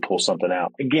Mahomes will pull something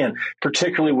out. Again,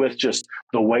 particularly with just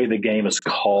the way the game is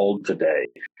called today,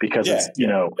 because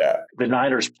the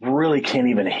Niners really can't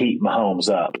even heat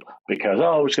Mahomes up because,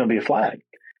 it's going to be a flag,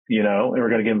 and we're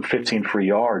going to give him 15 free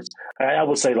yards. I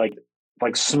would say like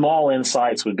small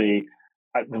insights would be,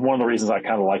 one of the reasons I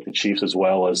kind of like the Chiefs as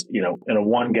well is, in a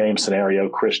one-game scenario,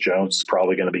 Chris Jones is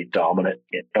probably going to be dominant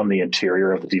on the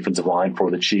interior of the defensive line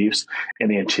for the Chiefs and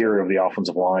the interior of the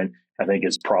offensive line. I think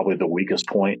is probably the weakest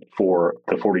point for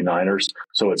the 49ers.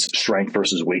 So it's strength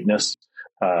versus weakness.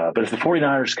 But if the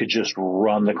 49ers could just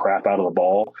run the crap out of the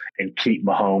ball and keep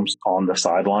Mahomes on the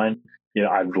sideline,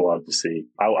 I'd love to see.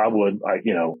 I would.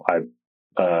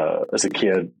 As a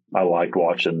kid, I liked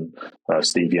watching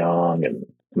Steve Young and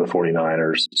the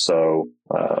 49ers. So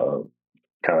kind of,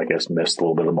 I guess, missed a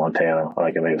little bit of Montana. I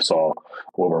think I may have saw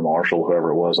Wilbur Marshall,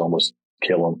 whoever it was, almost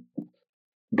kill him.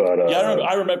 But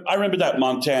I remember that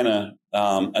Montana,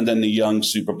 and then the Young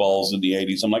Super Bowls in the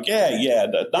 80s. I'm like,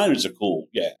 the Niners are cool.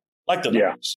 Yeah, like the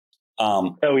Niners.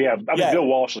 Bill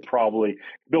Walsh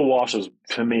is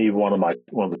to me one of my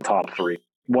top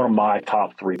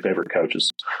three favorite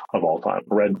coaches of all time.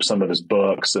 Read some of his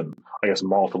books, and I guess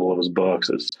multiple of his books,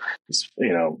 his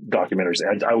documentaries.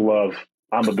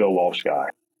 I'm a Bill Walsh guy,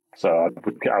 so I'm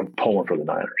pulling for the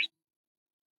Niners.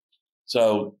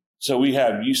 So we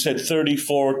have, you said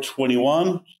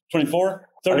 34-21, 24?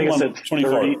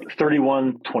 31-24.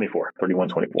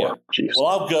 31-24. Yeah. Chiefs. Well,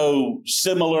 I'll go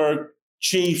similar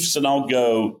Chiefs, and I'll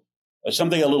go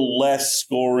something a little less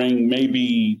scoring.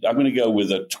 Maybe I'm going to go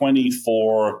with a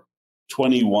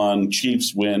 24-21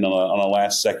 Chiefs win on a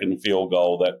last-second field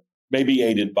goal that may be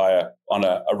aided by a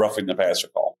roughing the passer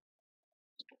call.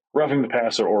 Roughing the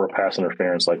passer or a pass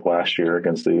interference like last year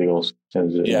against the Eagles.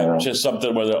 Just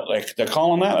something where they're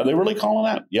calling that. Are they really calling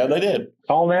that? Yeah, they did.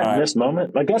 Calling that in this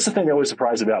moment? Like, that's the thing that always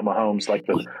surprised about Mahomes, like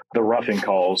the roughing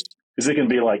calls, is it can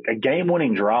be like a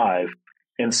game-winning drive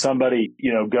and somebody,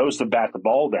 goes to bat the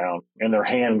ball down and their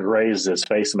hand grazes his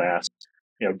face mask,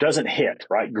 doesn't hit,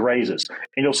 right? Grazes.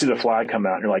 And you'll see the flag come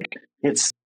out and you're like,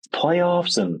 it's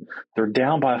playoffs and they're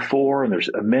down by 4 and there's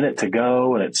a minute to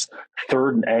go and it's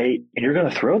 3rd and 8 and you're going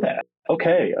to throw that.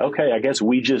 Okay. I guess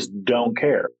we just don't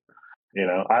care.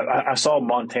 I saw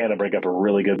Montana bring up a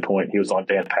really good point. He was on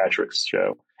Dan Patrick's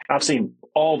show. I've seen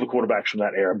all the quarterbacks from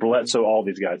that era, Bledsoe, all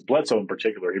these guys. Bledsoe in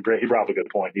particular, he brought up a good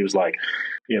point. He was like,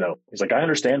 I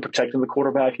understand protecting the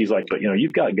quarterback. He's like, but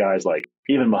you've got guys like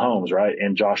even Mahomes, right,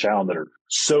 and Josh Allen that are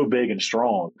so big and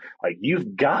strong. Like,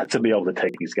 you've got to be able to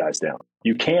take these guys down.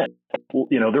 You can't,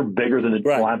 they're bigger than the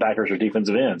linebackers or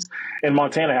defensive ends. And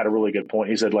Montana had a really good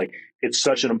point. He said, like, it's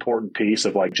such an important piece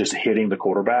of like just hitting the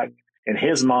quarterback. In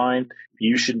his mind,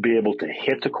 you should be able to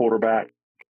hit the quarterback,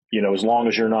 as long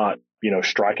as you're not,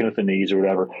 striking at the knees or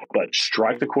whatever, but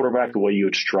strike the quarterback the way you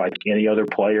would strike any other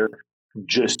player.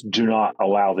 Just do not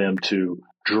allow them to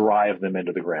drive them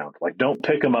into the ground. Like, don't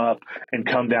pick them up and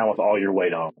come down with all your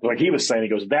weight on. Like he was saying, he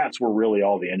goes, that's where really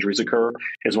all the injuries occur,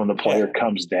 is when the player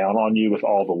comes down on you with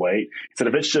all the weight. He said,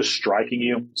 if it's just striking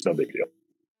you, it's no big deal.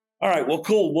 All right. Well,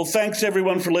 cool. Well, thanks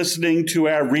everyone for listening to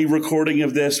our re-recording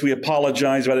of this. We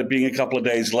apologize about it being a couple of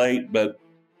days late, but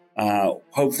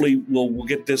hopefully we'll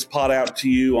get this pod out to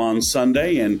you on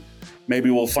Sunday, and maybe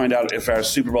we'll find out if our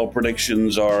Super Bowl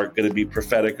predictions are going to be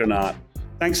prophetic or not.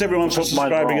 Thanks everyone for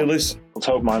subscribing and listening. Let's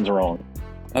hope mine's wrong.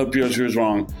 I hope yours is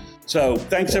wrong. So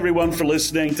thanks everyone for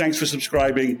listening. Thanks for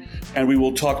subscribing, and we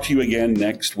will talk to you again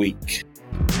next week.